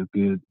going to be a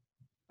good,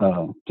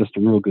 just a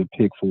real good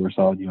pick for us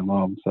all year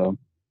long. So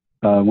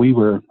we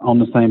were on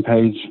the same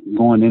page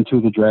going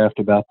into the draft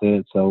about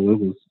that, so it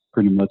was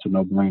pretty much a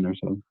no-brainer.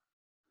 So.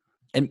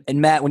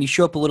 And Matt, when you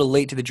show up a little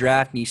late to the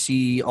draft and you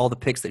see all the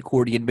picks that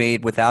Courtney had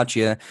made without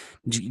you,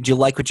 did you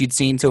like what you'd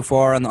seen so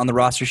far on the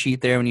roster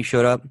sheet there when you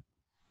showed up?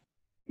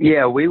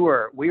 Yeah, we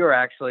were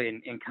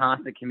actually in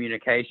constant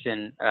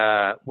communication.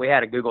 We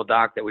had a Google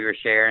Doc that we were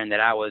sharing that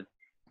I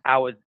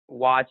was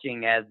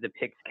watching as the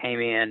picks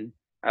came in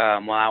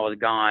while I was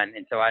gone,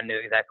 and so I knew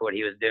exactly what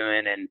he was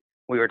doing, and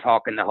we were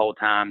talking the whole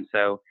time.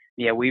 So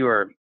yeah, we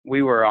were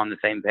on the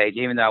same page.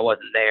 Even though I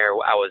wasn't there,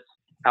 I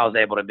was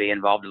able to be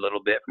involved a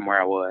little bit from where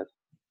I was.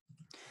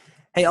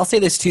 Hey, I'll say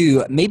this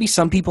too. Maybe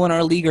some people in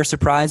our league are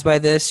surprised by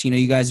this.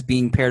 You guys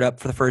being paired up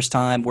for the first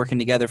time, working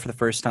together for the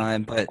first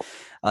time. But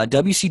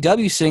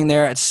WCW sitting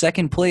there at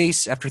second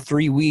place after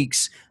 3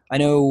 weeks. I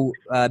know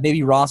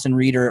maybe Ross and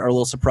Reed are a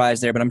little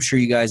surprised there, but I'm sure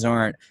you guys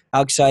aren't.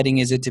 How exciting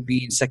is it to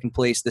be in second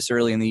place this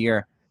early in the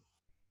year?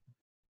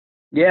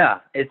 Yeah,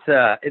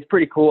 it's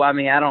pretty cool. I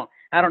mean, I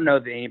don't know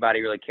that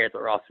anybody really cares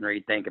what Ross and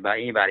Reed think about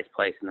anybody's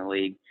place in the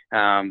league,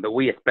 but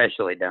we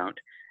especially don't.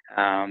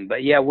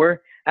 But yeah,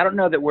 I don't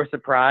know that we're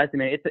surprised. I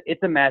mean,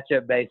 it's a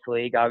matchup based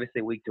league,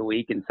 obviously week to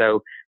week, and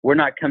so we're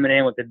not coming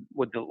in with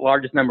the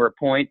largest number of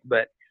points,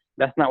 but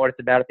that's not what it's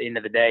about at the end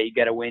of the day. You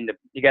got to win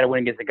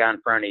against the guy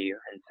in front of you,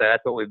 and so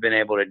that's what we've been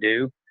able to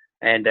do.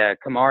 And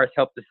Kamara's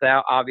helped us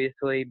out,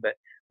 obviously, but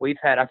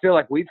I feel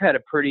like we've had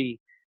a pretty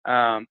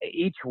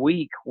each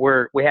week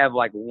we have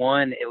like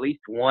at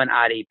least one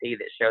IDP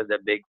that shows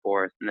up big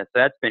for us, and so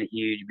that's been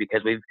huge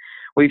because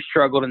we've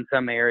struggled in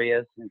some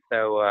areas, and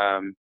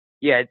so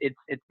yeah,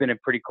 it's been a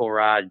pretty cool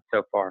ride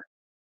so far.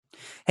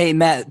 Hey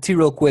Matt, too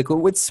real quick,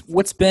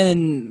 what's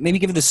been, maybe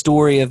give the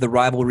story of the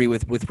rivalry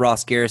with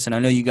Ross Garrison. I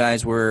know you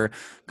guys were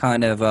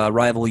kind of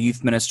rival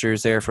youth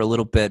ministers there for a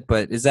little bit,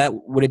 but is that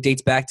what it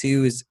dates back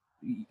to? Is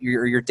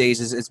your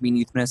days as being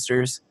youth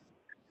ministers?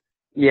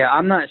 Yeah,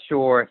 I'm not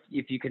sure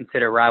if you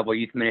consider rival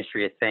youth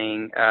ministry a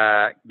thing,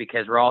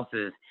 because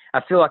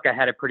I feel like I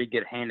had a pretty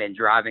good hand in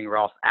driving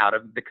Ross out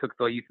of the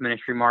Cookeville youth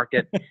ministry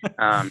market.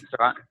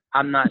 So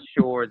I'm not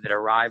sure that a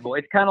rival,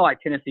 it's kind of like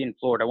Tennessee and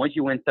Florida. Once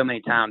you win so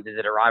many times, is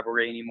it a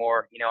rivalry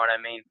anymore? You know what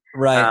I mean?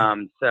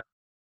 Right. So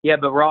yeah,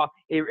 but Ross,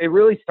 it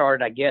really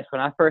started, I guess,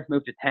 when I first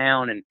moved to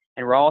town,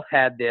 and Ross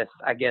had this,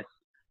 I guess,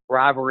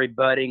 rivalry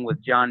budding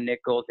with John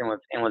Nichols and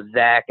with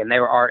Zach, and they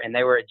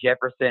were at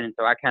Jefferson, and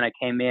so I kind of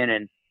came in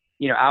and,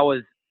 I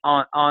was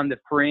on the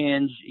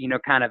fringe,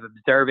 kind of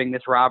observing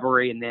this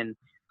rivalry. And then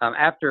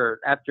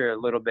after a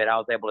little bit, I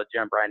was able to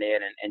jump right in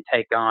and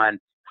take on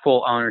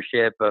full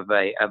ownership of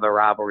a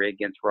rivalry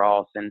against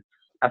Ross. And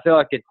I feel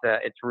like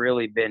it's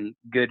really been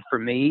good for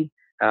me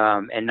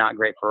and not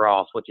great for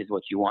Ross, which is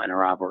what you want in a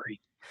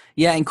rivalry.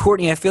 Yeah, and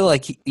Courtney, I feel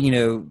like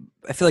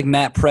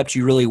Matt prepped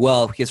you really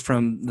well, because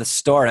from the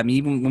start, I mean,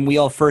 even when we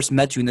all first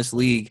met you in this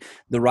league,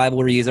 the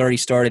rivalry has already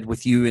started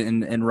with you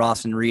and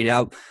Ross and Reed.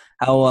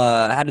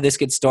 How did this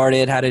get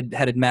started? How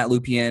did Matt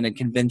loop you in and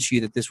convince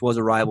you that this was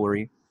a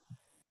rivalry?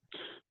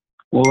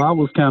 Well, I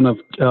was kind of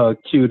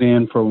cued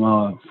in from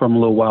a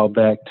little while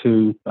back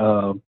too,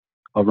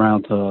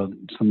 around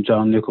some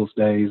John Nichols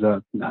days. I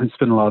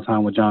spent a lot of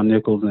time with John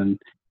Nichols, and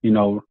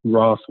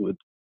Ross would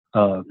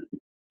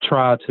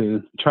try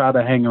to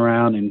hang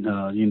around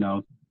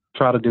and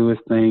try to do his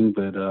thing,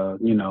 but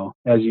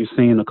as you've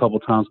seen a couple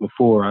times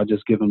before, I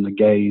just give him the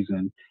gaze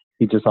and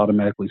he just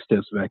automatically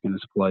steps back in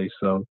his place.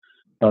 So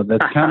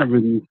that's kind of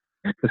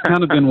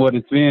been what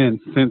it's been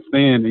since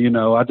then.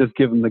 I just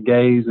give him the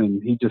gaze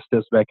and he just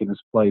steps back in his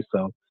place.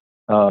 So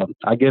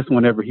I guess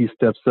whenever he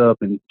steps up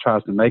and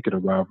tries to make it a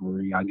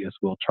rivalry, I guess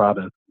we'll try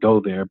to go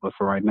there. But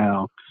for right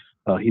now,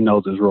 he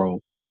knows his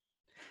role.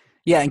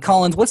 Yeah, and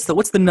Collins, what's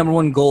the number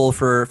one goal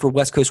for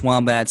West Coast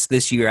Wombats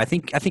this year? I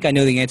think I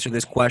know the answer to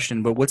this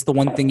question, but what's the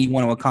one thing you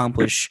want to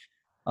accomplish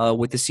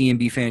with the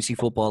CMB Fantasy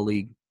Football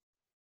League?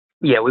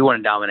 Yeah, we want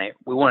to dominate.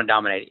 We want to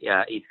dominate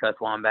East Coast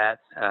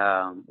Wombats.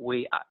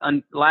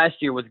 Last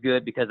year was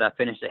good because I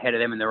finished ahead of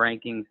them in the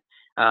rankings,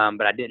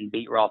 but I didn't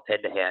beat Ross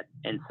head to head,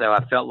 and so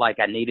I felt like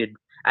I needed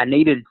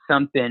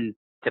something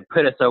to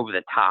put us over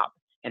the top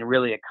and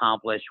really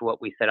accomplish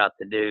what we set out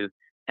to do.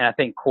 And I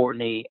think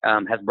Courtney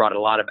has brought a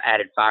lot of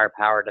added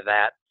firepower to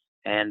that,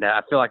 and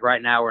I feel like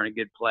right now we're in a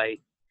good place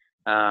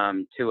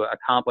to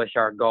accomplish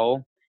our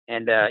goal.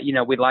 And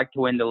we'd like to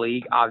win the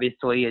league.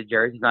 Obviously, a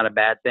jersey's not a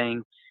bad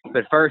thing.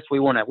 But first, we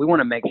want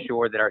to make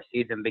sure that our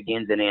season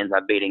begins and ends by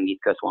beating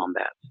East Coast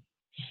Wombats.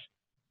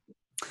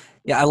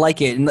 Yeah, I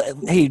like it. And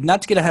hey,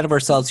 not to get ahead of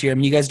ourselves here. I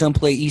mean, you guys don't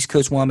play East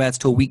Coast Wombats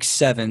till week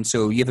 7,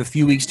 so you have a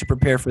few weeks to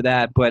prepare for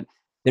that. But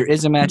there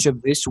is a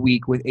matchup this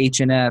week with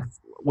H&F.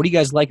 What do you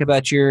guys like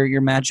about your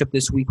matchup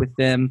this week with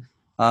them?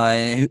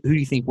 Who do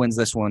you think wins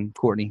this one,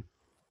 Courtney?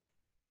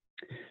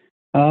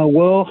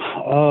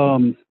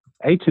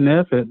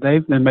 H&F,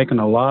 they've been making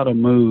a lot of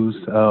moves,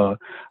 a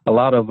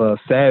lot of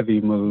savvy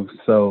moves.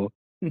 So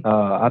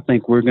I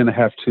think we're going to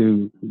have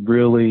to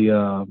really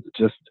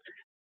just,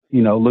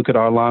 look at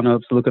our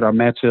lineups, look at our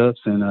matchups,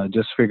 and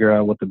just figure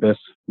out what the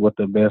best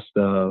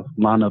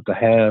lineup to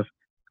have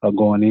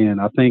going in.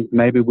 I think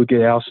maybe we get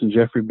Alshon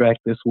Jeffrey back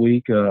this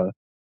week. I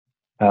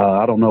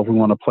don't know if we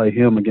want to play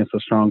him against a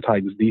strong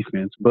Titans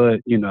defense, but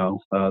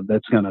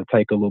that's going to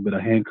take a little bit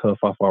of handcuff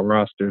off our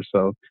roster.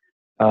 So.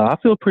 I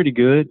feel pretty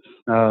good.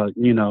 I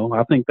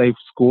think they've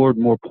scored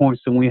more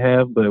points than we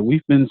have, but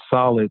we've been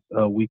solid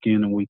week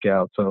in and week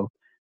out. So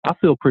I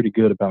feel pretty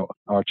good about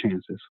our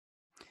chances.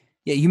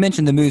 Yeah, you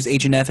mentioned the moves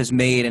H&F has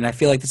made, and I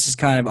feel like this is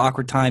kind of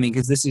awkward timing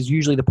because this is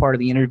usually the part of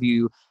the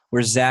interview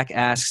where Zach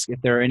asks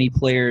if there are any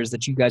players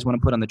that you guys want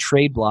to put on the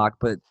trade block.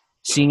 But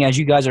seeing as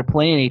you guys are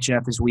playing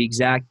H&F this week,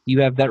 Zach, do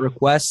you have that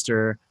request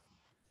or?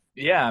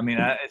 Yeah, I mean,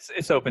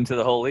 it's open to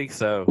the whole league,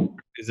 so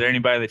Is there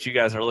anybody that you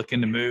guys are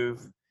looking to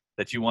move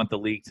that you want the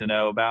league to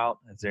know about?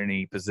 Is there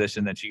any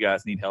position that you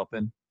guys need help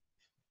in?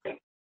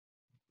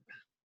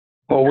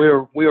 Well,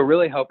 we were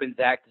really hoping,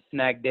 Zach, to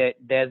snag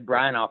Des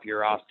Bryant off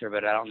your roster,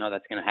 but I don't know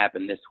that's going to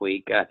happen this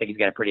week. I think he's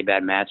got a pretty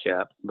bad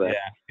matchup. But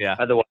yeah.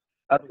 Otherwise,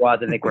 I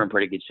think we're in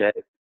pretty good shape.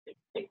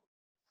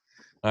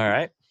 All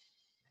right.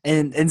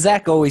 And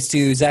Zach always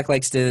too. Zach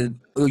likes to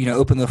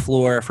open the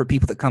floor for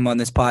people that come on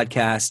this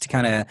podcast to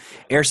kind of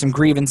air some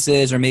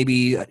grievances or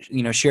maybe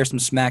share some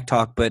smack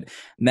talk. But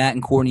Matt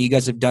and Courtney, you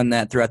guys have done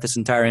that throughout this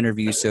entire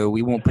interview, so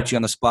we won't put you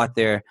on the spot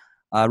there.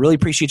 Really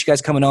appreciate you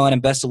guys coming on,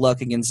 and best of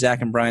luck against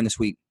Zach and Brian this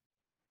week.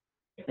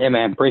 Yeah,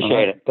 man,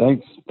 appreciate it.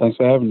 Thanks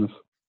for having us.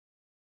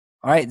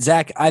 All right,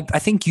 Zach, I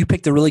think you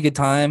picked a really good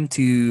time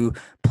to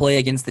play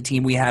against the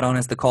team we had on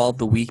as the call of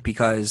the week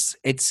because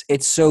it's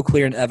so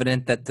clear and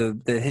evident that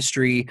the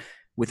history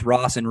with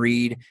Ross and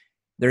Reed,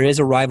 there is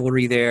a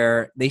rivalry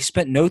there. They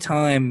spent no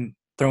time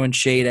throwing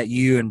shade at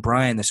you and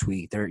Brian this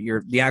week.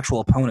 You're the actual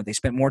opponent. They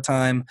spent more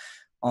time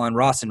on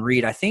Ross and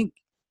Reed. I think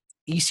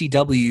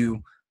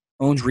ECW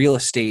owns real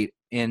estate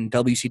in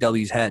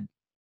WCW's head.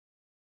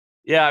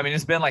 Yeah, I mean,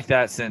 it's been like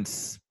that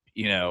since,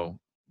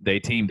 they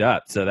teamed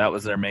up. So that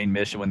was their main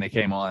mission when they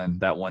came on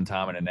that one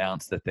time and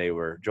announced that they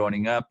were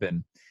joining up.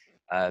 And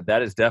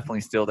that is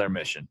definitely still their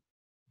mission.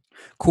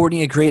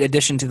 Courtney, a great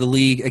addition to the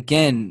league.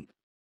 Again,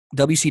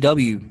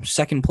 WCW,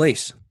 second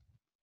place.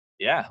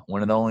 Yeah,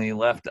 one of the only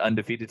left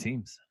undefeated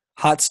teams.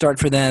 Hot start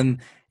for them.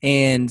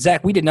 And,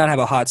 Zach, we did not have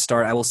a hot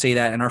start, I will say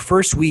that. In our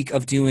first week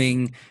of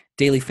doing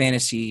Daily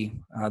Fantasy,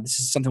 this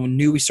is something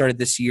new we started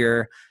this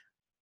year.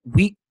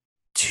 Week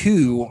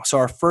 2, so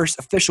our first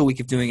official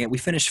week of doing it, we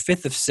finished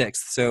 5th of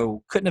 6th,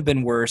 so couldn't have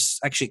been worse.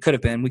 Actually, it could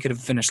have been. We could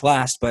have finished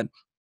last, but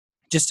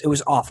it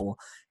was awful.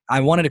 I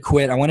wanted to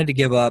quit. I wanted to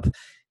give up.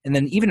 And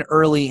then even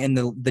early in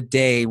the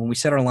day when we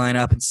set our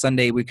lineup and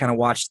Sunday we kind of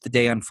watched the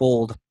day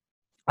unfold,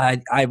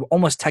 I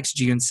almost texted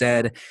you and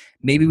said,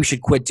 maybe we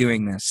should quit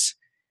doing this.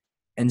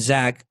 And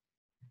Zach,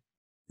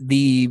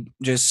 the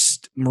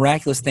just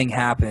miraculous thing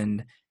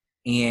happened,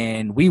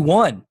 and we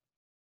won.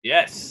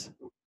 Yes.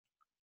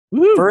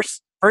 Woo.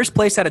 First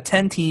place out of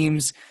 10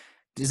 teams.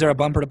 Is there a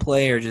bumper to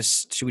play, or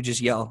should we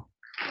just yell?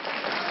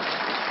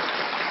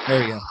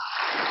 There we go.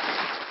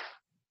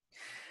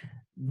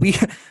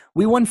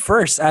 We won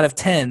first out of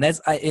 10.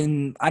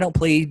 I don't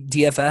play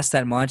DFS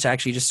that much. I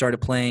actually just started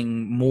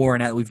playing more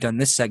now that we've done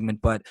this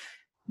segment, but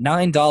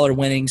 $9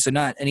 winning, so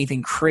not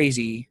anything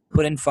crazy.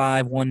 Put in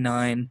 5, won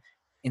 9,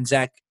 and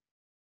Zach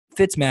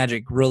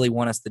Fitzmagic really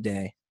won us the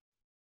day.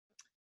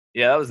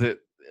 Yeah, that was a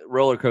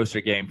roller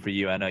coaster game for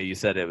you. I know you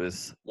said it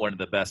was one of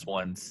the best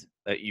ones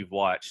that you've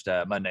watched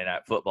Monday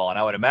Night Football, and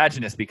I would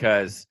imagine it's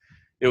because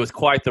it was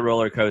quite the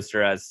roller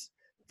coaster as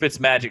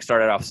Fitzmagic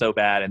started off so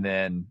bad, and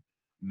then,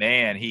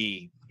 man,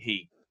 he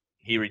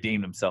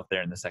redeemed himself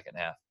there in the second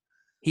half.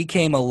 He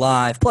came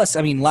alive. Plus,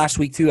 I mean, last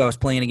week too, I was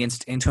playing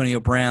against Antonio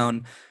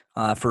Brown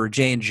for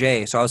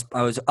J&J, so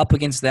I was up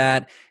against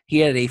that. He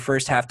had a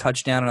first half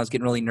touchdown, and I was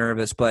getting really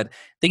nervous. But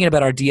thinking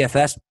about our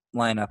DFS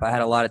lineup, I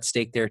had a lot at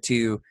stake there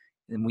too.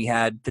 And we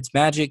had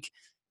Fitzmagic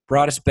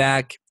brought us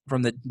back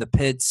from the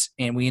pits,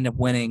 and we ended up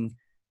winning.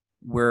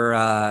 We're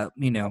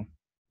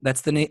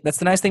that's the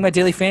nice thing about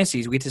daily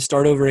fantasies. We get to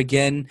start over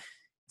again.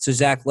 So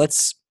Zach,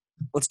 let's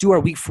do our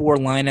week 4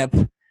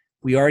 lineup.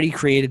 We already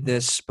created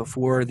this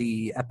before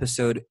the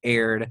episode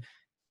aired,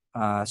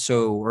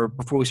 or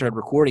before we started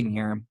recording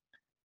here.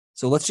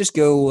 So let's just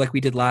go like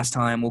we did last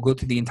time. We'll go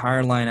through the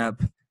entire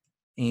lineup,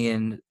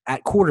 and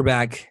at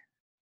quarterback,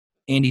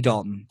 Andy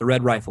Dalton, the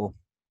Red Rifle.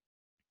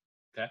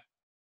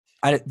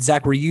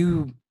 Zach, were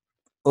you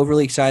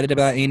overly excited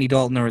about Andy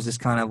Dalton, or was this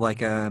kind of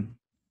like a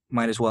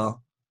might as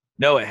well?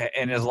 No,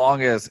 and as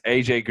long as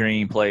AJ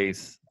Green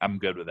plays, I'm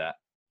good with that.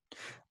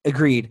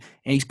 Agreed.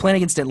 And he's playing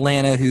against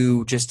Atlanta,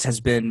 who just has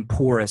been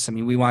porous. I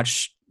mean, we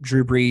watched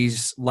Drew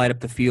Brees light up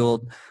the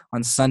field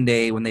on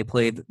Sunday when they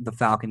played the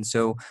Falcons.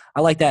 So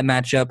I like that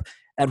matchup.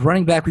 At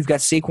running back, we've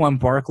got Saquon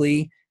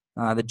Barkley,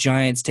 the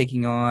Giants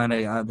taking on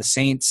the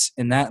Saints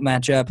in that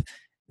matchup.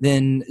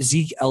 Then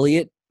Zeke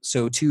Elliott.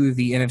 So 2 of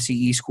the NFC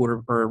East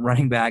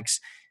running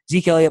backs.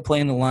 Zeke Elliott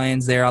playing the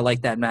Lions there. I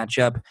like that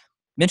matchup.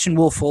 Mentioned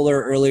Will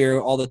Fuller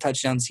earlier, all the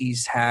touchdowns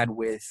he's had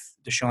with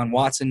Deshaun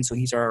Watson, so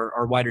he's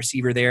our wide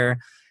receiver there.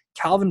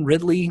 Calvin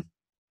Ridley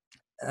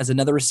as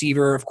another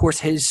receiver. Of course,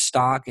 his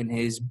stock and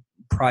his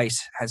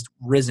price has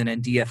risen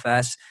in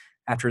DFS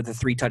after the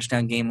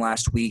 3-touchdown game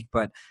last week,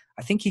 but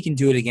I think he can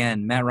do it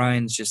again. Matt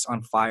Ryan's just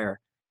on fire.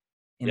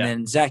 And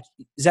then, Zach,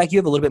 you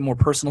have a little bit more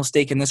personal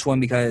stake in this one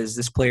because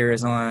this player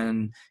is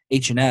on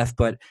H&F,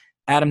 but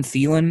Adam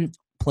Thielen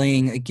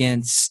playing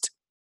against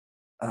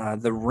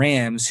the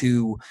Rams,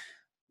 who,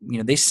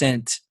 they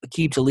sent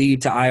Aqib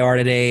Talib to IR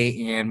today,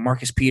 and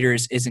Marcus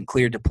Peters isn't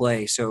cleared to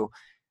play. So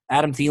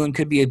Adam Thielen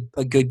could be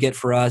a good get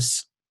for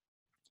us.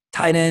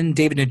 Tight end,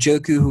 David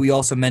Njoku, who we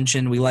also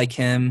mentioned. We like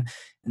him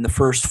in the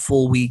first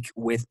full week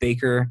with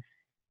Baker.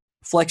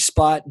 Flex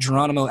spot,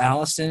 Geronimo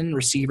Allison,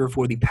 receiver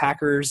for the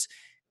Packers.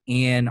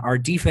 And our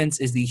defense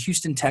is the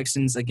Houston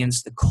Texans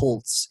against the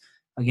Colts.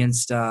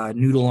 against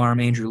noodle arm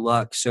Andrew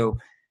Luck. So,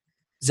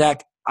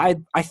 Zach, I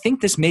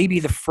think this may be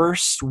the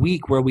first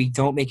week where we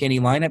don't make any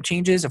lineup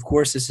changes. Of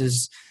course, this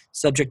is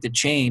subject to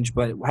change,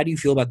 but how do you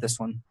feel about this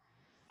one?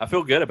 I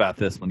feel good about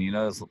this one.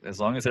 As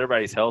long as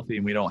everybody's healthy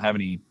and we don't have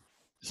any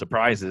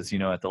surprises,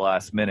 at the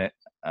last minute,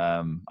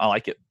 I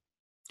like it.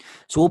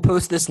 So we'll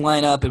post this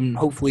lineup, and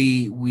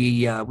hopefully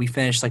we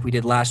finish like we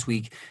did last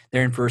week.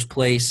 They're in first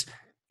place.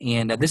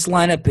 And this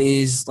lineup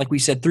is, like we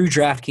said, through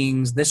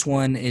DraftKings. This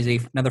one is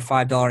another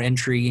 $5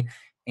 entry,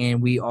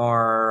 and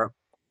we're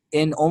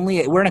in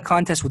a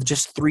contest with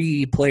just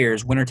 3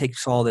 players. Winner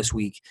takes all this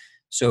week.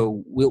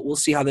 So we'll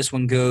see how this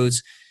one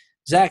goes.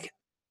 Zach,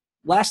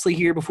 lastly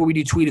here before we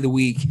do tweet of the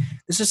week,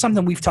 this is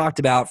something we've talked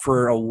about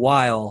for a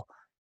while,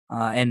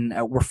 and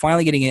we're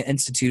finally getting it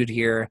instituted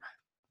here.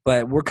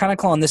 But we're kind of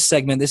calling this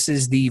segment, this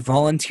is the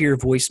volunteer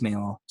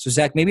voicemail. So,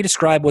 Zach, maybe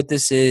describe what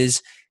this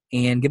is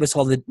and give us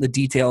all the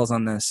details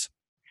on this.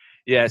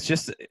 Yeah, it's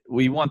just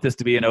we want this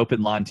to be an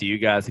open line to you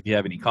guys. If you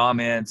have any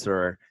comments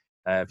or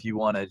if you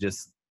want to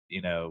just,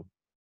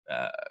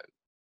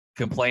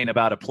 complain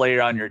about a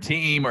player on your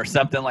team or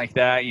something like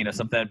that,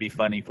 something that'd be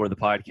funny for the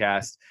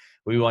podcast,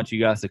 we want you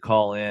guys to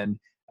call in.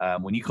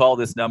 When you call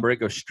this number, it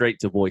goes straight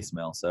to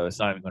voicemail. So it's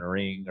not even going to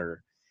ring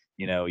or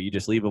you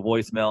just leave a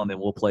voicemail and then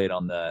we'll play it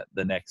on the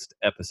next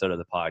episode of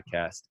the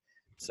podcast.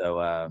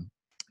 So,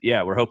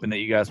 we're hoping that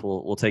you guys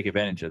will take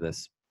advantage of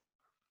this.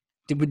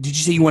 Did you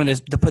say you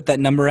wanted to put that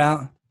number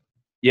out?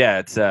 Yeah,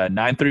 it's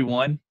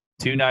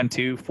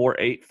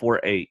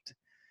 931-292-4848.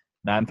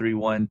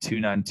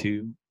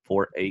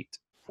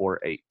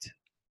 931-292-4848.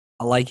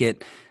 I like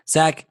it.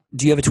 Zach,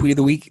 do you have a tweet of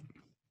the week?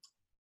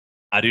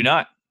 I do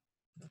not.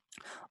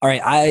 All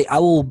right, I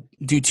will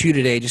do 2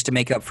 today just to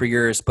make up for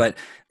yours, but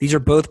these are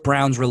both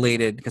Browns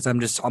related because I'm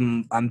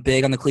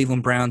big on the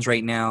Cleveland Browns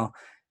right now.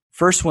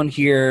 First one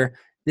here,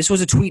 this was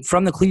a tweet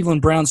from the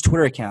Cleveland Browns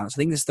Twitter account. So I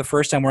think this is the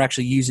first time we're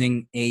actually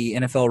using a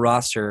NFL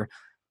roster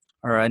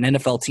or an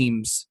NFL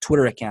team's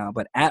Twitter account.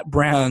 But at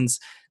Browns,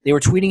 they were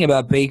tweeting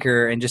about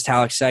Baker and just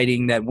how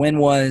exciting that win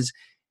was.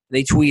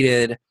 They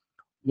tweeted,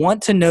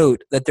 "Want to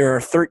note that there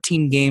are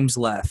 13 games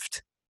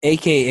left,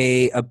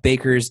 a.k.a. a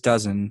baker's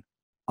dozen.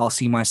 I'll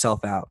see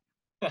myself out."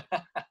 I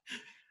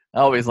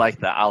always like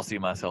the "I'll see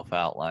myself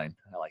out" line.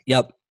 I like that.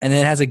 Yep. And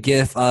then it has a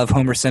GIF of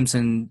Homer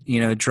Simpson,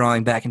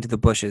 drawing back into the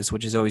bushes,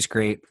 which is always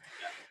great.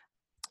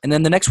 And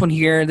then the next one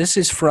here, this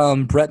is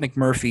from Brett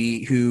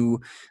McMurphy,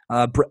 who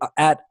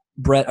at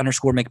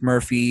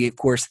Brett_McMurphy, of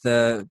course,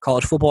 the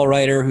college football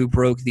writer who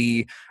broke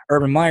the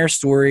Urban Meyer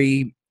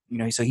story.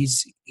 So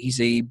he's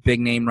a big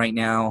name right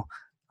now.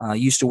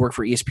 Used to work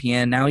for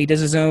ESPN. Now he does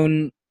his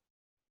own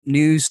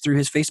news through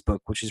his Facebook,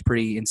 which is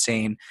pretty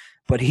insane.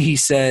 But he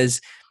says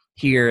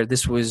here,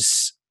 this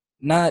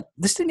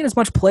didn't get as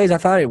much play as I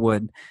thought it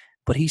would,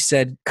 but he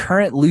said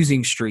current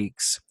losing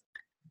streaks.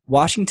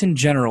 Washington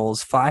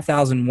Generals,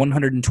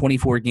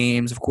 5,124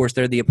 games. Of course,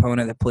 they're the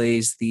opponent that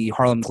plays the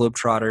Harlem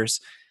Globetrotters.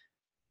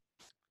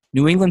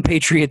 New England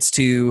Patriots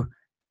 2,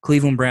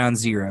 Cleveland Browns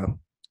 0.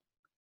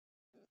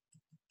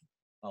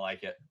 I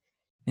like it.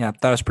 Yeah,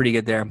 that was pretty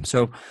good there.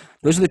 So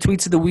those are the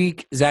tweets of the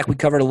week. Zach, we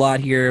covered a lot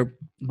here.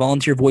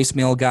 Volunteer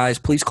voicemail, guys.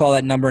 Please call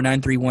that number,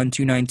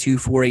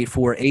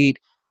 931-292-4848.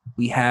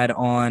 We had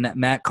on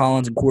Matt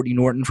Collins and Courtney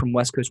Norton from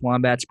West Coast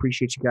Wombats.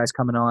 Appreciate you guys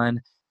coming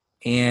on.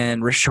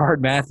 And Rashard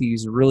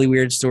Matthews, a really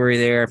weird story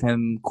there of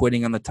him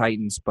quitting on the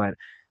Titans. But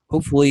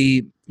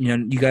hopefully,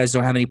 you guys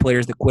don't have any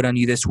players that quit on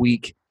you this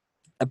week.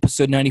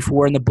 Episode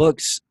 94 in the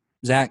books.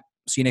 Zach,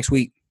 see you next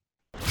week.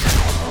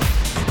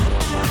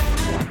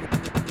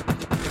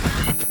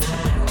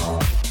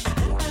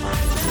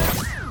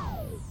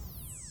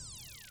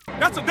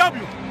 That's a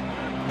W.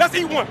 That's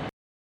E1.